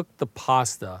undercook the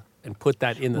pasta and put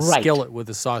that in the skillet with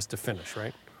the sauce to finish,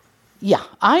 right? Yeah,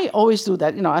 I always do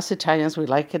that. You know, as Italians, we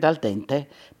like it al dente,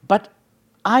 but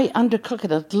I undercook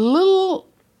it a little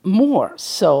more.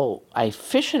 So I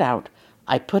fish it out,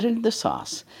 I put it in the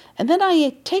sauce, and then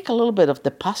I take a little bit of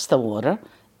the pasta water,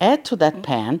 add to that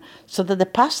pan so that the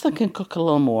pasta can cook a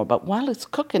little more. But while it's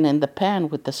cooking in the pan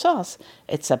with the sauce,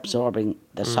 it's absorbing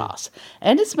the sauce.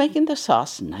 And it's making the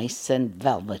sauce nice and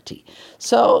velvety.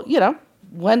 So, you know,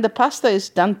 when the pasta is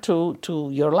done to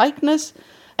your likeness,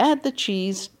 add the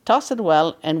cheese, toss it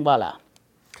well, and voila.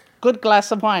 Good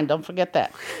glass of wine, don't forget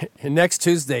that. And next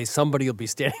Tuesday, somebody will be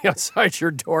standing outside your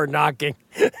door knocking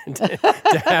to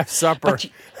have supper.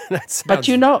 But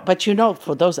you know,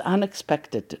 for those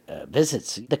unexpected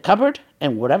visits, the cupboard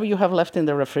and whatever you have left in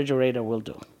the refrigerator will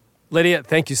do. Lydia,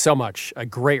 thank you so much. A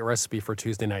great recipe for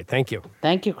Tuesday night. Thank you.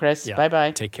 Thank you, Chris. Yeah,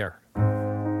 bye-bye. Take care.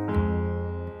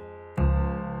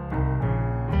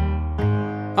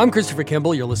 I'm Christopher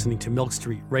Kimball. You're listening to Milk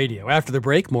Street Radio. After the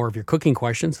break, more of your cooking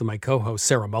questions with my co-host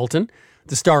Sarah Moulton,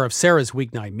 the star of Sarah's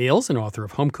Weeknight Meals and author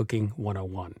of Home Cooking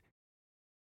 101.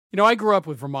 You know, I grew up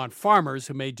with Vermont farmers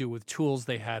who made do with tools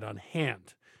they had on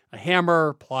hand. A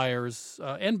hammer, pliers,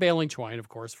 and baling twine, of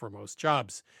course, for most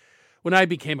jobs. When I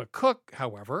became a cook,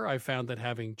 however, I found that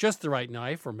having just the right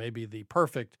knife or maybe the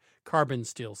perfect carbon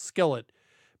steel skillet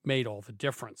made all the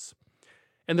difference.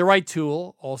 And the right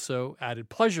tool also added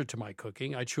pleasure to my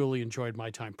cooking. I truly enjoyed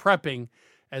my time prepping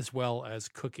as well as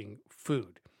cooking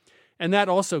food. And that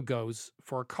also goes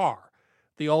for a car.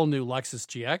 The all-new Lexus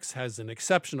GX has an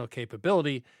exceptional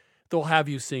capability that will have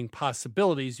you seeing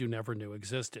possibilities you never knew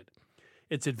existed.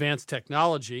 Its advanced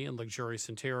technology and luxurious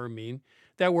interior mean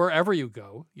that wherever you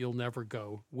go, you'll never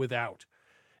go without.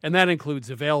 And that includes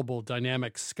available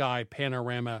dynamic sky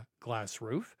panorama glass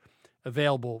roof,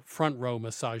 available front row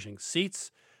massaging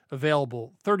seats,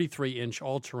 available 33-inch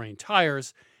all-terrain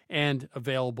tires, and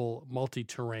available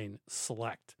multi-terrain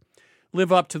select.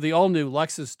 Live up to the all-new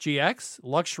Lexus GX,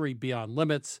 luxury beyond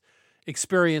limits.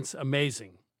 Experience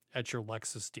amazing at your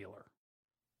Lexus dealer.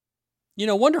 You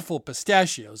know, Wonderful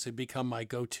Pistachios have become my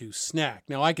go-to snack.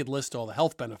 Now, I could list all the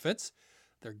health benefits.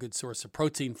 They're a good source of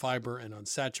protein, fiber, and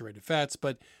unsaturated fats,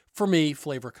 but for me,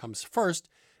 flavor comes first,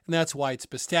 and that's why it's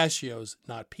pistachios,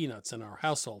 not peanuts, in our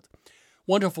household.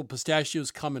 Wonderful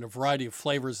Pistachios come in a variety of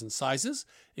flavors and sizes,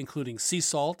 including sea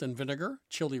salt and vinegar,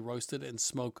 chili roasted, and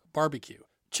smoke barbecue.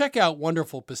 Check out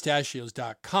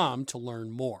wonderfulpistachios.com to learn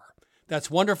more. That's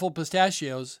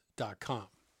wonderfulpistachios.com.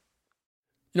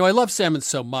 You know, I love salmon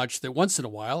so much that once in a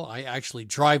while I actually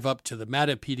drive up to the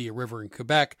Matapedia River in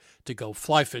Quebec to go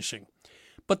fly fishing.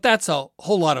 But that's a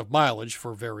whole lot of mileage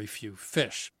for very few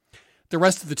fish. The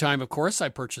rest of the time, of course, I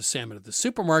purchase salmon at the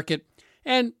supermarket,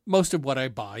 and most of what I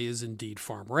buy is indeed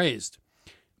farm-raised.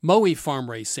 Mowi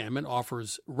farm-raised salmon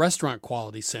offers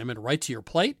restaurant-quality salmon right to your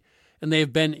plate, and they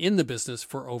have been in the business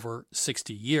for over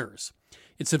 60 years.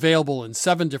 It's available in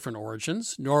 7 different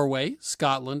origins: Norway,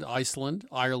 Scotland, Iceland,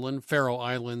 Ireland, Faroe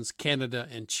Islands, Canada,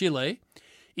 and Chile.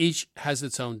 Each has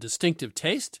its own distinctive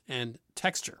taste and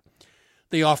texture.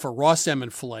 They offer raw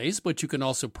salmon fillets, but you can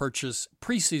also purchase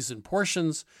pre-seasoned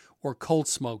portions or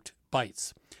cold-smoked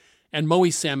bites. And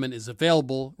Mowi salmon is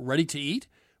available ready to eat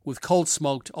with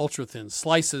cold-smoked ultra-thin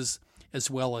slices as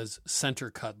well as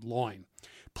center-cut loin.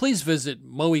 Please visit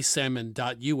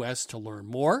mowisalmon.us to learn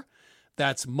more.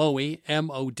 That's Mowi,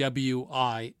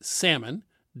 M-O-W-I,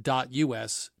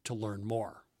 salmon.us to learn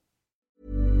more.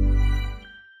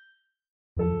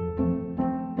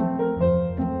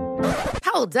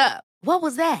 Hold up. What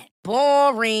was that?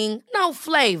 Boring. No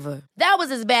flavor. That was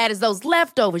as bad as those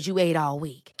leftovers you ate all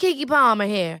week. Keke Palmer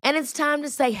here, and it's time to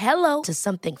say hello to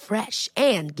something fresh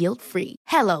and guilt-free.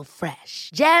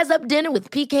 HelloFresh. Jazz up dinner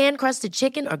with pecan-crusted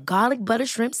chicken or garlic butter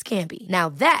shrimp scampi. Now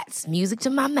that's music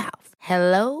to my mouth.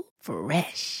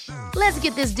 HelloFresh. Let's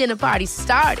get this dinner party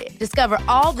started. Discover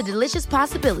all the delicious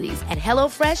possibilities at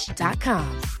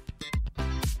HelloFresh.com.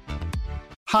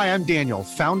 Hi, I'm Daniel,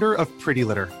 founder of Pretty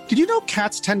Litter. Did you know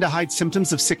cats tend to hide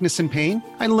symptoms of sickness and pain?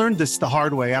 I learned this the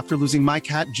hard way after losing my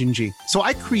cat, Gingy. So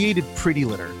I created Pretty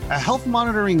Litter, a health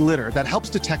monitoring litter that helps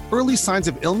detect early signs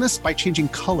of illness by changing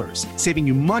colors, saving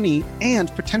you money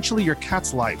and potentially your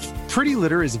cat's life. Pretty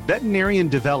Litter is veterinarian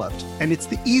developed, and it's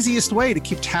the easiest way to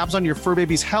keep tabs on your fur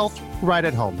baby's health right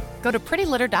at home. Go to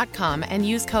prettylitter.com and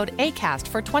use code ACAST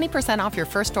for 20% off your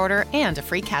first order and a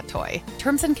free cat toy.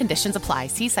 Terms and conditions apply.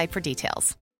 See site for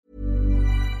details.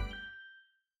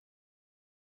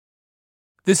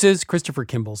 This is Christopher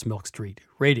Kimball's Milk Street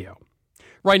Radio.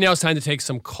 Right now it's time to take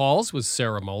some calls with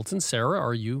Sarah Moulton. Sarah,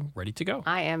 are you ready to go?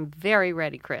 I am very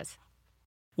ready, Chris.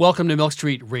 Welcome to Milk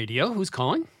Street Radio. Who's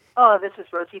calling? Oh, this is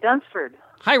Rosie Dunsford.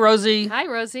 Hi, Rosie. Hi,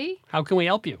 Rosie. How can we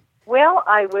help you? Well,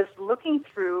 I was looking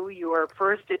through your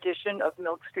first edition of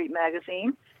Milk Street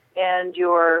Magazine and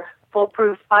your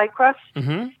foolproof pie crust.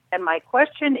 Mm-hmm. And my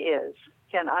question is,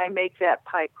 can I make that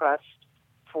pie crust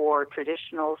for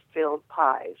traditional filled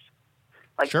pies,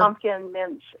 like Sure. pumpkin,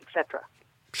 mince, etc.?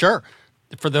 Sure.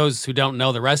 For those who don't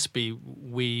know the recipe,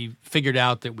 we figured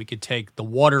out that we could take the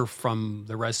water from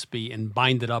the recipe and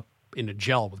bind it up in a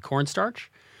gel with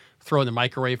cornstarch, throw it in the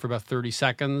microwave for about 30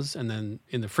 seconds, and then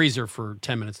in the freezer for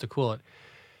 10 minutes to cool it.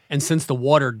 And since the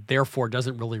water, therefore,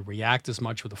 doesn't really react as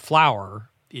much with the flour,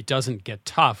 it doesn't get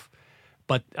tough.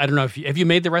 But I don't know if have you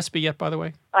made the recipe yet, by the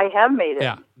way? I have made it.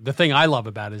 Yeah. The thing I love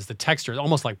about it is the texture. It's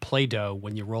almost like Play-Doh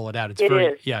when you roll it out. It's It very,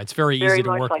 is. yeah, it's very easy to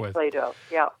much work like with. Play-Doh.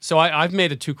 Yeah. So I've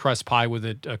made a 2-crust pie with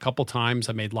it a couple times.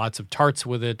 I made lots of tarts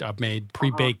with it. I've made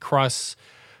pre-baked crusts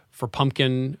for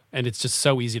pumpkin, and it's just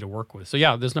so easy to work with. So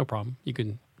yeah, there's no problem. You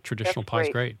can traditional That's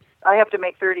pie's great. I have to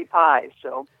make 30 pies,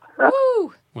 so.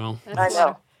 Woo! Well, I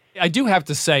know. I do have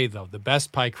to say though, the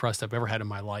best pie crust I've ever had in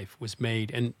my life was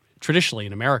made, and traditionally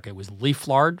in America, it was leaf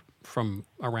lard from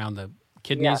around the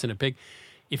kidneys in a pig.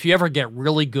 If you ever get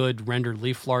really good rendered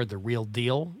leaf lard, the real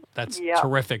deal, that's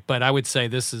terrific. But I would say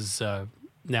this is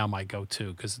now my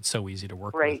go-to because it's so easy to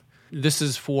work with. This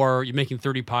is for, you're making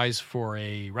 30 pies for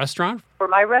a restaurant? For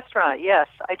my restaurant, yes.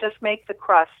 I just make the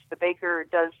crust. The baker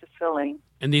does the filling.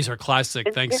 And these are classic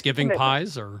It's Thanksgiving commitment.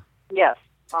 pies? Or Yes.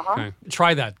 Uh-huh. Okay.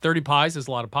 Try that. 30 pies is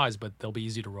a lot of pies, but they'll be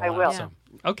easy to roll I out. will. So.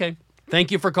 Okay. Thank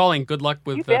you for calling. Good luck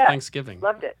with You bet. Thanksgiving.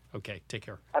 Loved it. Okay, take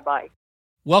care. Bye-bye.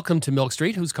 Welcome to Milk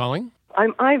Street. Who's calling?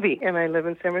 I'm Ivy, and I live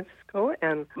in San Francisco.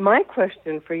 And my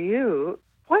question for you,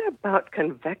 what about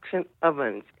convection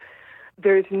ovens?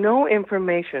 There's no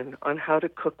information on how to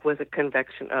cook with a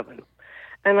convection oven.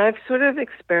 And I've sort of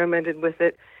experimented with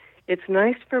it. It's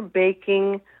nice for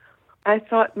baking. I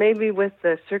thought maybe with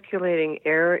the circulating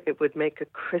air, it would make a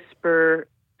crisper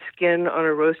skin on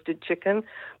a roasted chicken,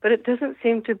 but it doesn't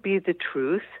seem to be the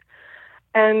truth.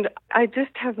 And I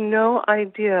just have no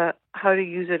idea how to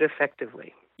use it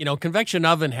effectively. You know, convection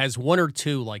oven has one or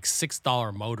two like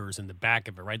 $6 motors in the back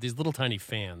of it, right? These little tiny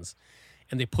fans.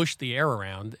 And they push the air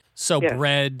around. So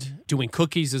bread, doing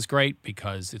cookies is great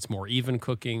because it's more even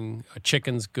cooking. A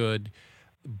chicken's good.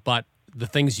 But the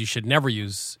things you should never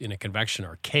use in a convection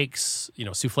are cakes, you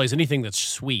know, souffles, anything that's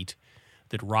sweet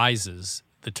that rises.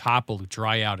 The top will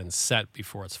dry out and set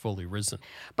before it's fully risen.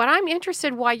 But I'm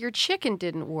interested why your chicken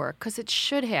didn't work, because it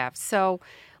should have. So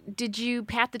did you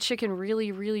pat the chicken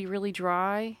really, really, really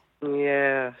dry?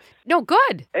 Yeah. No,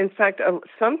 good. In fact,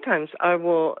 sometimes I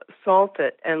will salt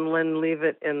it and then leave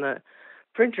it in the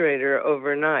refrigerator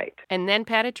overnight. And then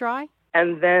pat it dry?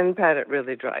 And then pat it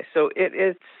really dry. So it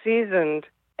is seasoned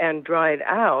and dried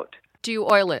out. Do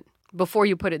you oil it before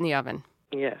you put it in the oven?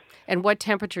 Yes. And what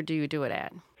temperature do you do it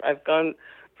at? I've gone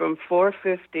from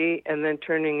 450 and then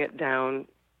turning it down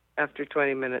after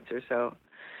 20 minutes or so.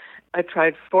 I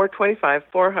tried 425,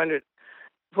 400.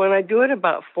 When I do it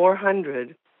about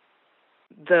 400,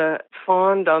 the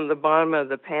fond on the bottom of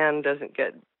the pan doesn't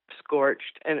get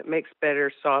scorched, and it makes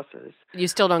better sauces. You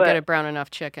still don't get a brown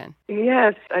enough chicken?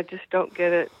 Yes, I just don't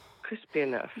get it crispy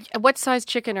enough. What size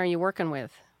chicken are you working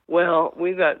with? Well,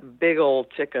 we've got big old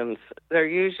chickens. They're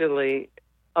usually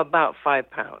about 5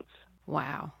 pounds.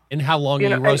 Wow. And how long are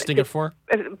you roasting it for?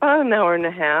 About an hour and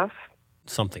a half.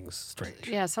 Something's strange.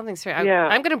 Yeah, something's strange. Yeah.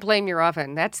 I'm going to blame your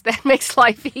oven. That makes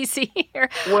life easier.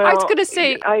 Well, I was going to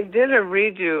say... I did a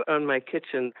redo on my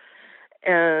kitchen,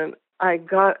 and I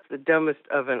got the dumbest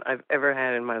oven I've ever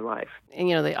had in my life. And,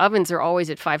 you know, the ovens are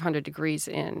always at 500 degrees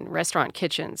in restaurant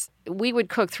kitchens. We would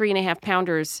cook 3.5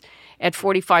 pounders at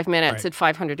 45 minutes at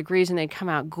 500 degrees, and they'd come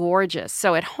out gorgeous.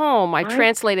 So at home, I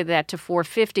translated that to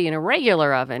 450 in a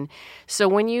regular oven. So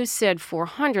when you said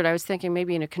 400, I was thinking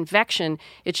maybe in a convection,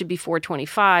 it should be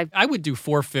 425. I would do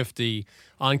 450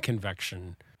 on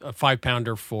convection, a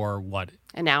 5-pounder for what?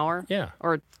 An hour? Yeah.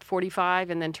 Or 45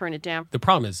 and then turn it down? The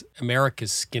problem is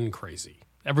America's skin crazy.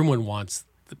 Everyone wants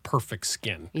the perfect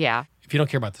skin. Yeah. If you don't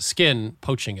care about the skin,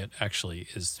 poaching it actually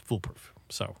is foolproof.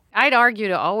 So I'd argue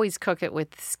to always cook it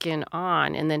with the skin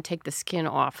on and then take the skin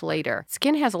off later.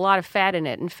 Skin has a lot of fat in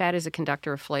it, and fat is a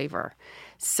conductor of flavor.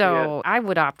 So I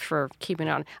would opt for keeping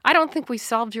it on. I don't think we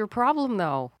solved your problem,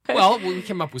 though. Well, we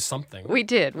came up with something. We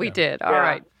did. All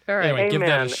right. Anyway, give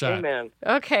that a shot. Amen.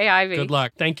 Okay, Ivy. Good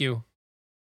luck. Thank you.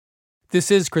 This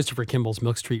is Christopher Kimball's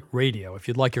Milk Street Radio. If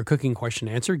you'd like your cooking question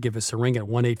answered, give us a ring at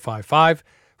 1-855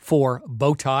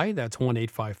 4BOWTIE. That's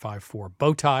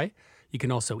 1-855-4BOWTIE. You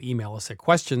can also email us at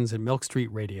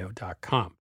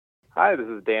questions@milkstreetradio.com. Hi, this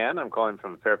is Dan. I'm calling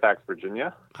from Fairfax,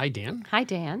 Virginia. Hi, Dan. Hi,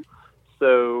 Dan.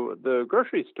 So the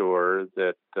grocery store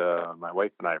that my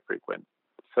wife and I frequent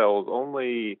sells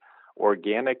only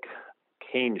organic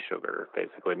cane sugar,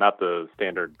 basically, not the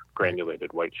standard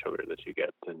granulated white sugar that you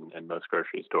get in most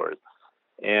grocery stores.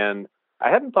 And I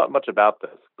hadn't thought much about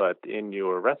this, but in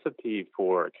your recipe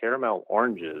for caramel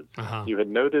oranges, you had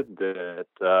noted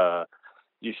that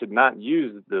you should not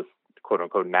use this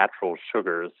quote-unquote natural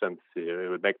sugar since it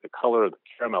would make the color of the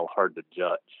caramel hard to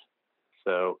judge.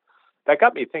 So that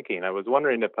got me thinking. I was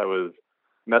wondering if I was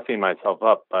messing myself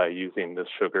up by using this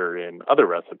sugar in other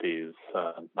recipes,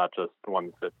 not just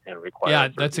ones that require. Yeah,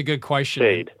 that's a good question.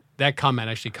 Shade. That comment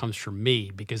actually comes from me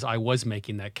because I was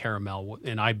making that caramel,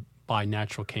 and I buy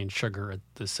natural cane sugar at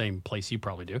the same place you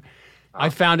probably do. I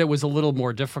found it was a little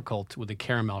more difficult with the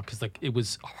caramel because it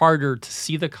was harder to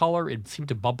see the color. It seemed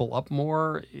to bubble up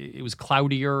more. It was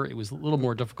cloudier. It was a little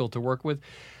more difficult to work with.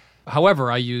 However,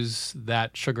 I use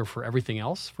that sugar for everything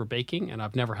else for baking, and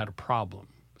I've never had a problem.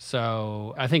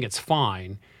 So I think it's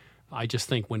fine. I just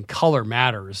think when color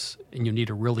matters and you need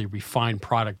a really refined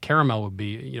product, caramel would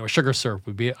be, a sugar syrup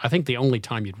would be, I think, the only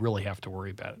time you'd really have to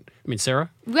worry about it. I mean,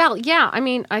 Sarah? Well, yeah. I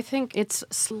mean, I think it's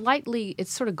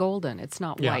sort of golden. It's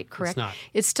not white, correct? It's not.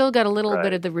 It's still got a little Right.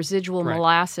 bit of the residual Right.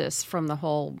 molasses from the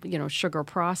whole, sugar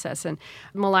process. And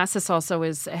molasses also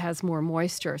has more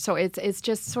moisture. So it's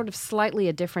just sort of slightly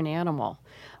a different animal.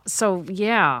 So,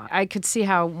 yeah, I could see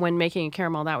how when making a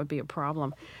caramel that would be a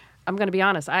problem. I'm going to be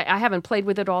honest. I haven't played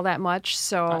with it all that much,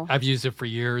 so I've used it for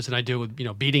years, and I do it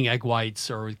with, beating egg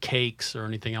whites or with cakes or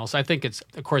anything else. I think it's,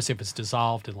 of course, if it's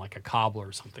dissolved in like a cobbler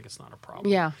or something, it's not a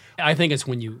problem. yeah. I think it's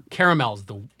when you caramels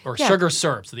or Yeah. sugar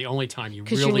syrups the only time you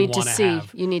Because really you need to want to see,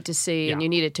 have. you need to see, and Yeah. you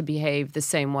need it to behave the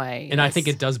same way. And I think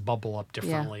it does bubble up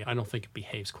differently. I don't think it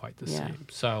behaves quite the Yeah. same.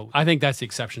 So I think that's the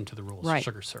exception to the rules Right. of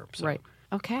sugar syrup. So. Right.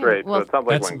 Okay. Great. Well, so it sounds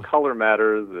like that's- when color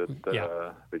matters,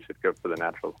 we should go for the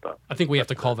natural stuff. I think we have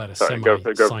to call that a Sorry, go for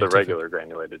the semi-scientific. regular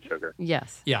granulated sugar.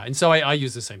 Yes. Yeah, and so I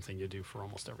use the same thing you do for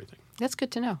almost everything. That's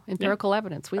good to know. Empirical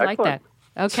evidence. We like Excellent.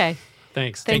 that. Okay. Thanks.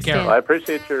 Thanks, Take care. Dan. Well, I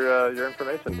appreciate your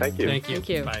information. Thank you. Thank you. Thank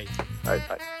you. Bye. All right,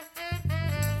 bye.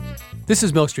 This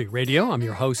is Milk Street Radio. I'm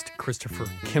your host, Christopher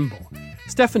Kimball.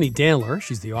 Stephanie Danler,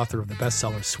 she's the author of the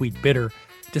bestseller Sweet Bitter,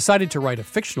 decided to write a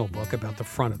fictional book about the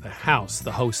front of the house,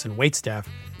 the hosts and waitstaff,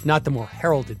 not the more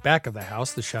heralded back of the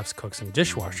house, the chefs, cooks, and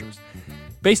dishwashers.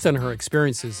 Based on her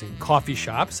experiences in coffee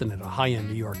shops and at a high-end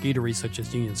New York eatery such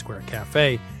as Union Square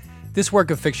Cafe, this work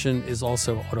of fiction is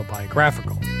also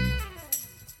autobiographical.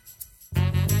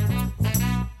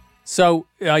 So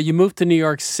you moved to New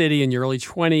York City in your early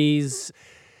 20s,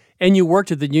 and you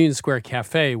worked at the Union Square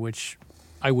Cafe, which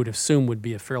I would assume would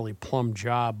be a fairly plum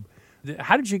job.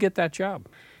 How did you get that job?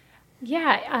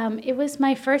 Yeah, it was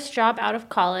my first job out of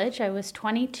college. I was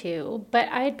 22, but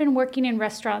I had been working in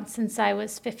restaurants since I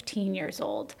was 15 years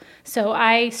old. So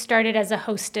I started as a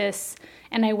hostess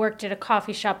and I worked at a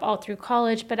coffee shop all through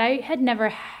college, but I had never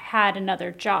had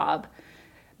another job.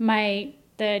 The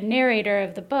narrator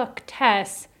of the book,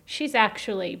 Tess, she's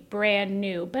actually brand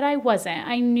new, but I wasn't.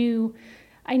 I knew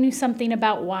something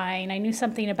about wine. I knew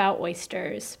something about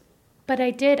oysters. But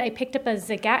I picked up a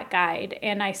Zagat guide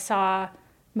and I saw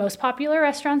most popular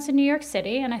restaurants in New York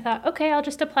City, and I thought, okay, I'll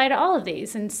just apply to all of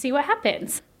these and see what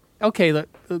happens. Okay,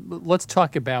 let's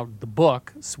talk about the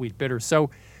book, Sweet Bitter. So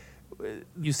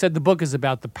you said the book is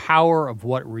about the power of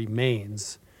what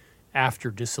remains after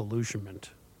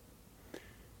disillusionment.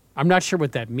 I'm not sure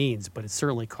what that means, but it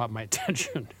certainly caught my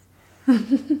attention.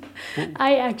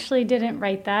 I actually didn't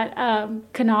write that.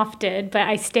 Knopf did, but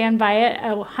I stand by it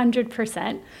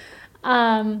 100%.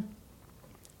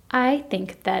 I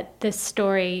think that this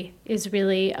story is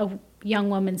really a young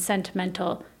woman's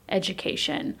sentimental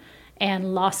education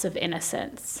and loss of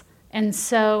innocence. And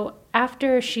so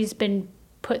after she's been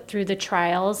put through the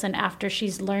trials and after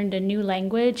she's learned a new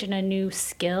language and a new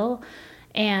skill,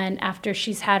 and after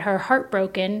she's had her heart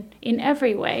broken in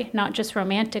every way, not just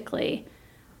romantically,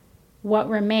 what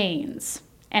remains?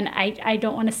 And I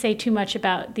don't want to say too much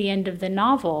about the end of the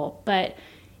novel, but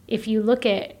if you look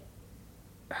at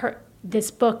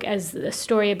this book as a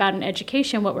story about an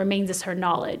education, what remains is her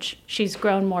knowledge. She's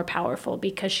grown more powerful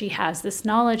because she has this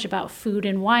knowledge about food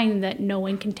and wine that no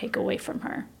one can take away from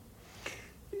her.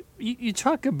 You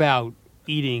talk about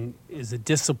eating as a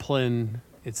discipline,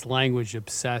 it's language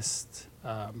obsessed.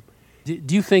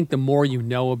 Do you think the more you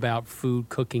know about food,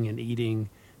 cooking, and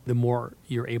eating, the more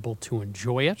you're able to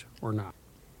enjoy it or not?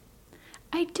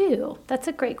 I do. That's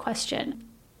a great question.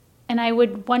 and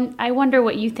I wonder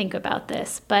what you think about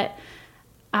this, but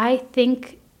I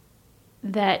think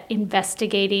that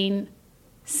investigating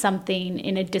something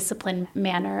in a disciplined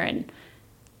manner and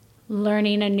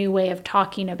learning a new way of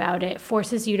talking about it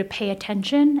forces you to pay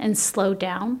attention and slow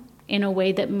down in a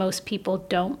way that most people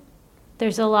don't.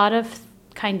 There's a lot of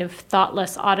kind of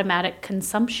thoughtless, automatic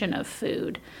consumption of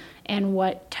food. And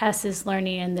what Tess is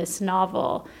learning in this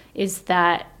novel is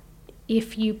that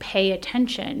if you pay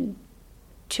attention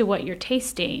to what you're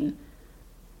tasting,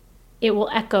 it will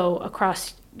echo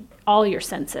across all your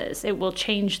senses. It will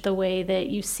change the way that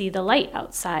you see the light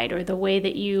outside or the way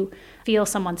that you feel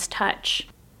someone's touch.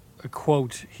 A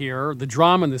quote here: the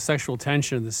drama and the sexual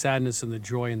tension, the sadness and the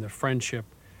joy and the friendship,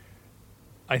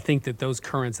 I think that those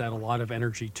currents add a lot of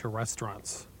energy to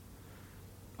restaurants.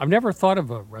 I've never thought of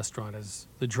a restaurant as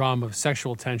the drama of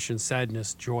sexual tension,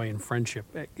 sadness, joy, and friendship.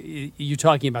 You're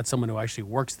talking about someone who actually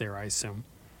works there, I assume.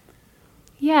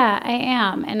 Yeah, I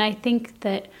am. And I think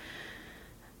that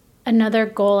another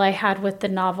goal I had with the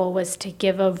novel was to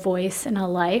give a voice and a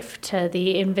life to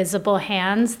the invisible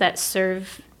hands that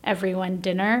serve everyone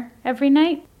dinner every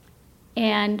night,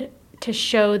 and to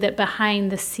show that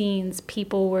behind the scenes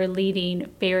people were leading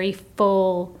very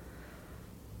full,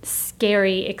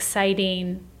 scary,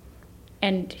 exciting,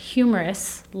 and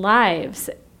humorous lives.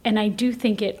 And I do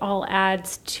think it all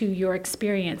adds to your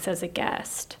experience as a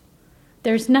guest.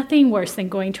 There's nothing worse than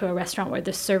going to a restaurant where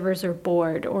the servers are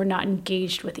bored or not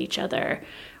engaged with each other.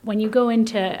 When you go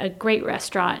into a great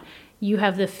restaurant, you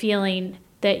have the feeling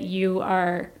that you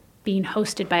are being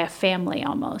hosted by a family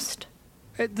almost.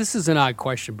 This is an odd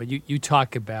question, but you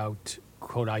talk about,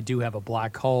 quote, I do have a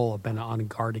black hole. I've been on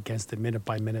guard against it minute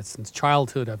by minute since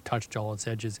childhood. I've touched all its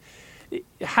edges.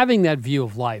 Having that view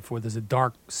of life where there's a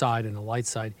dark side and a light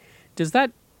side, is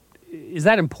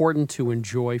that important to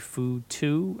enjoy food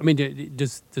too? I mean,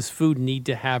 does food need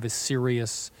to have a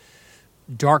serious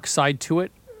dark side to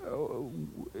it?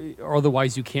 Or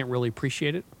otherwise you can't really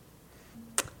appreciate it?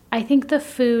 I think the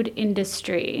food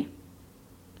industry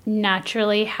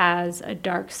naturally has a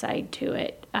dark side to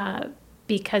it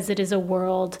because it is a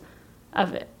world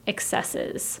of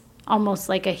excesses, almost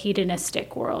like a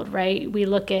hedonistic world, right? We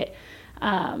look at,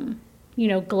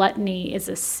 gluttony is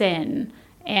a sin,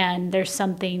 and there's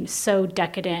something so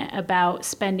decadent about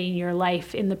spending your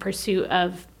life in the pursuit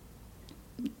of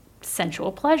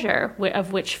sensual pleasure,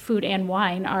 of which food and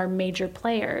wine are major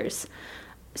players.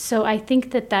 So I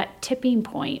think that tipping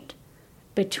point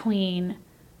between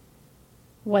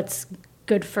what's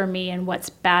good for me and what's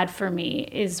bad for me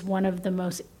is one of the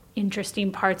most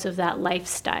interesting parts of that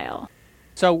lifestyle.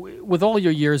 So with all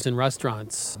your years in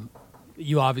restaurants,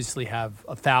 you obviously have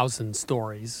 1,000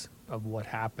 stories of what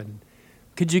happened.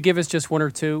 Could you give us just one or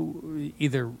two,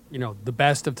 either, the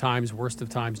best of times, worst of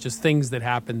times, just things that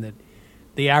happened that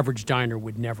the average diner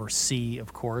would never see,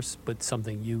 of course, but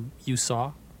something you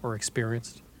saw or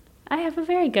experienced? I have a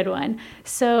very good one.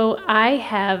 So I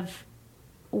have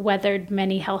weathered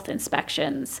many health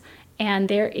inspections, and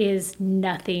there is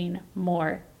nothing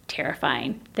more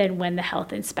terrifying than when the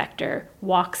health inspector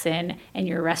walks in and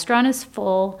your restaurant is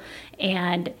full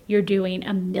and you're doing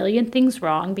a million things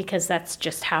wrong, because that's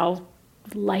just how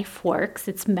life works.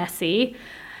 It's messy.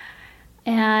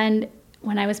 And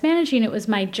when I was managing, it was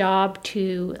my job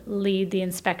to lead the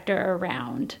inspector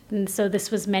around. And so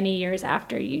this was many years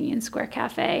after Union Square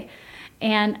Cafe.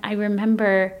 And I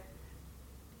remember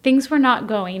things were not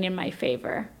going in my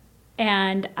favor.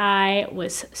 And I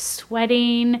was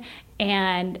sweating,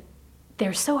 and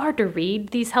they're so hard to read,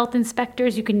 these health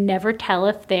inspectors. You can never tell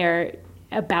if they're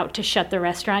about to shut the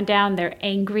restaurant down, they're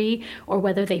angry, or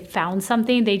whether they found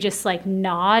something. They just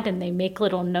nod and they make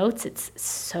little notes. It's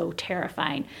so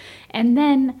terrifying. And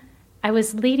then I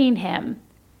was leading him,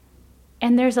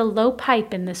 and there's a low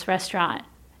pipe in this restaurant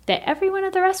that everyone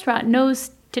at the restaurant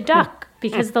knows to duck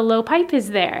because the low pipe is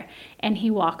there. And he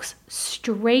walks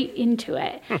straight into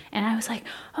it. And I was like,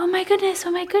 oh my goodness,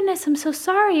 I'm so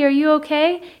sorry. Are you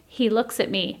okay? He looks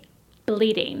at me,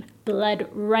 bleeding, blood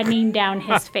running down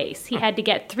his face. He had to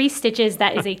get 3 stitches.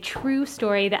 That is a true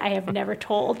story that I have never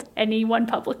told anyone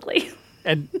publicly.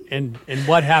 And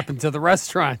what happened to the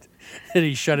restaurant? Did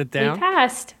he shut it down? We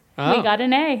passed. Oh. We got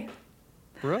an A.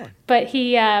 Really? But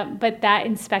but that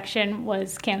inspection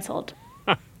was canceled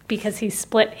because he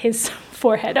split his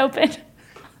forehead open.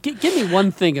 Give me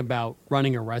one thing about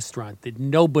running a restaurant that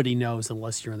nobody knows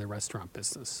unless you're in the restaurant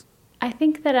business. I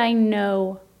think that I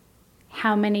know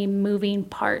how many moving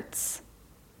parts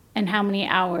and how many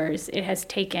hours it has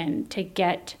taken to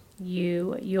get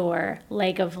you your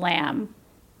leg of lamb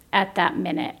at that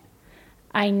minute.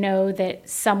 I know that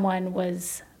someone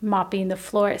was mopping the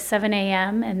floor at 7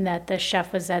 a.m. and that the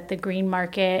chef was at the Green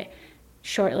Market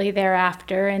shortly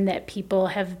thereafter, and that people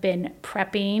have been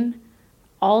prepping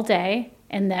all day,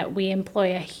 and that we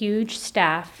employ a huge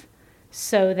staff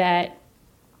so that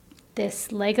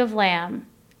this leg of lamb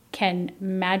can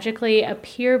magically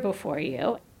appear before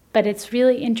you. But it's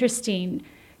really interesting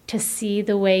to see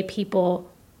the way people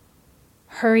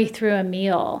hurry through a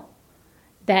meal,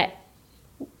 that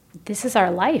this is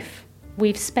our life.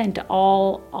 We've spent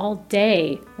all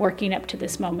day working up to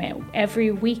this moment. Every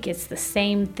week it's the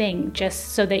same thing,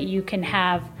 just so that you can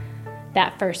have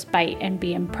that first bite and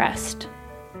be impressed.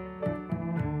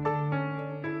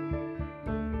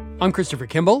 I'm Christopher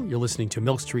Kimball. You're listening to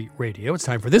Milk Street Radio. It's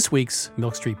time for this week's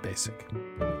Milk Street Basic.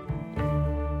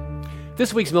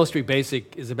 This week's Milk Street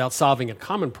Basic is about solving a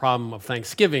common problem of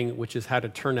Thanksgiving, which is how to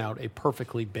turn out a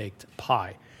perfectly baked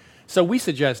pie. So we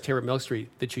suggest here at Milk Street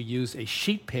that you use a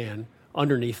sheet pan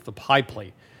underneath the pie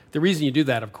plate. The reason you do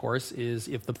that, of course, is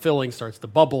if the filling starts to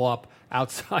bubble up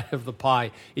outside of the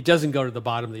pie, it doesn't go to the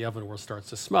bottom of the oven where it starts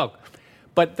to smoke.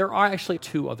 But there are actually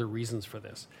two other reasons for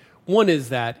this. One is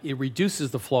that it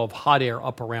reduces the flow of hot air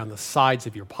up around the sides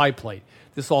of your pie plate.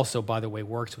 This also, by the way,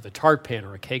 works with a tart pan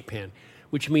or a cake pan,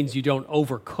 which means you don't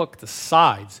overcook the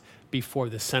sides before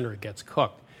the center gets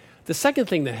cooked. The second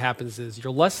thing that happens is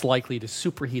you're less likely to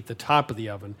superheat the top of the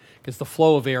oven because the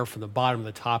flow of air from the bottom of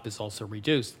the top is also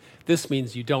reduced. This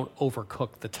means you don't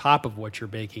overcook the top of what you're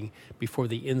baking before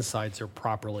the insides are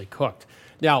properly cooked.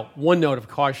 Now, one note of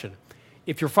caution.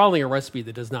 If you're following a recipe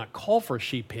that does not call for a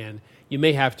sheet pan, you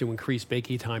may have to increase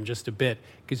baking time just a bit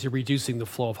because you're reducing the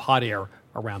flow of hot air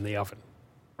around the oven.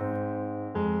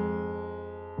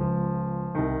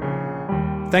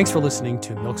 Thanks for listening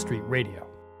to Milk Street Radio.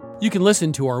 You can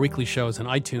listen to our weekly shows on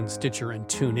iTunes, Stitcher, and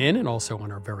TuneIn, and also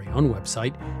on our very own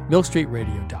website,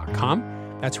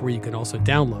 milkstreetradio.com. That's where you can also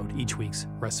download each week's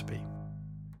recipe.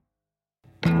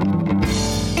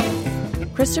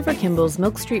 Christopher Kimball's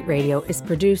Milk Street Radio is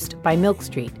produced by Milk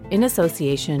Street in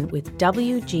association with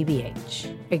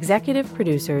WGBH. Executive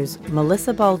producers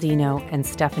Melissa Baldino and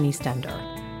Stephanie Stender.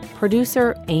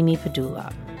 Producer Amy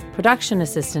Padula. Production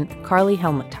assistant Carly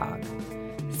Helmuttag.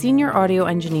 Senior audio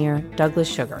engineer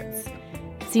Douglas Sugarts.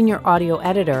 Senior audio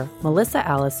editor Melissa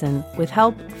Allison with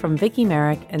help from Vicki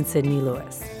Merrick and Sydney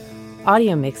Lewis.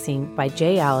 Audio mixing by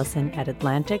Jay Allison at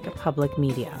Atlantic Public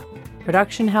Media.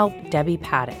 Production help Debbie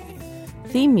Paddock.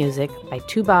 Theme music by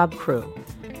Toubab Crew.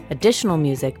 Additional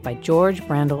music by George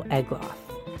Brandel Egloff.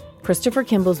 Christopher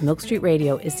Kimball's Milk Street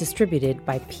Radio is distributed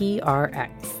by PRX.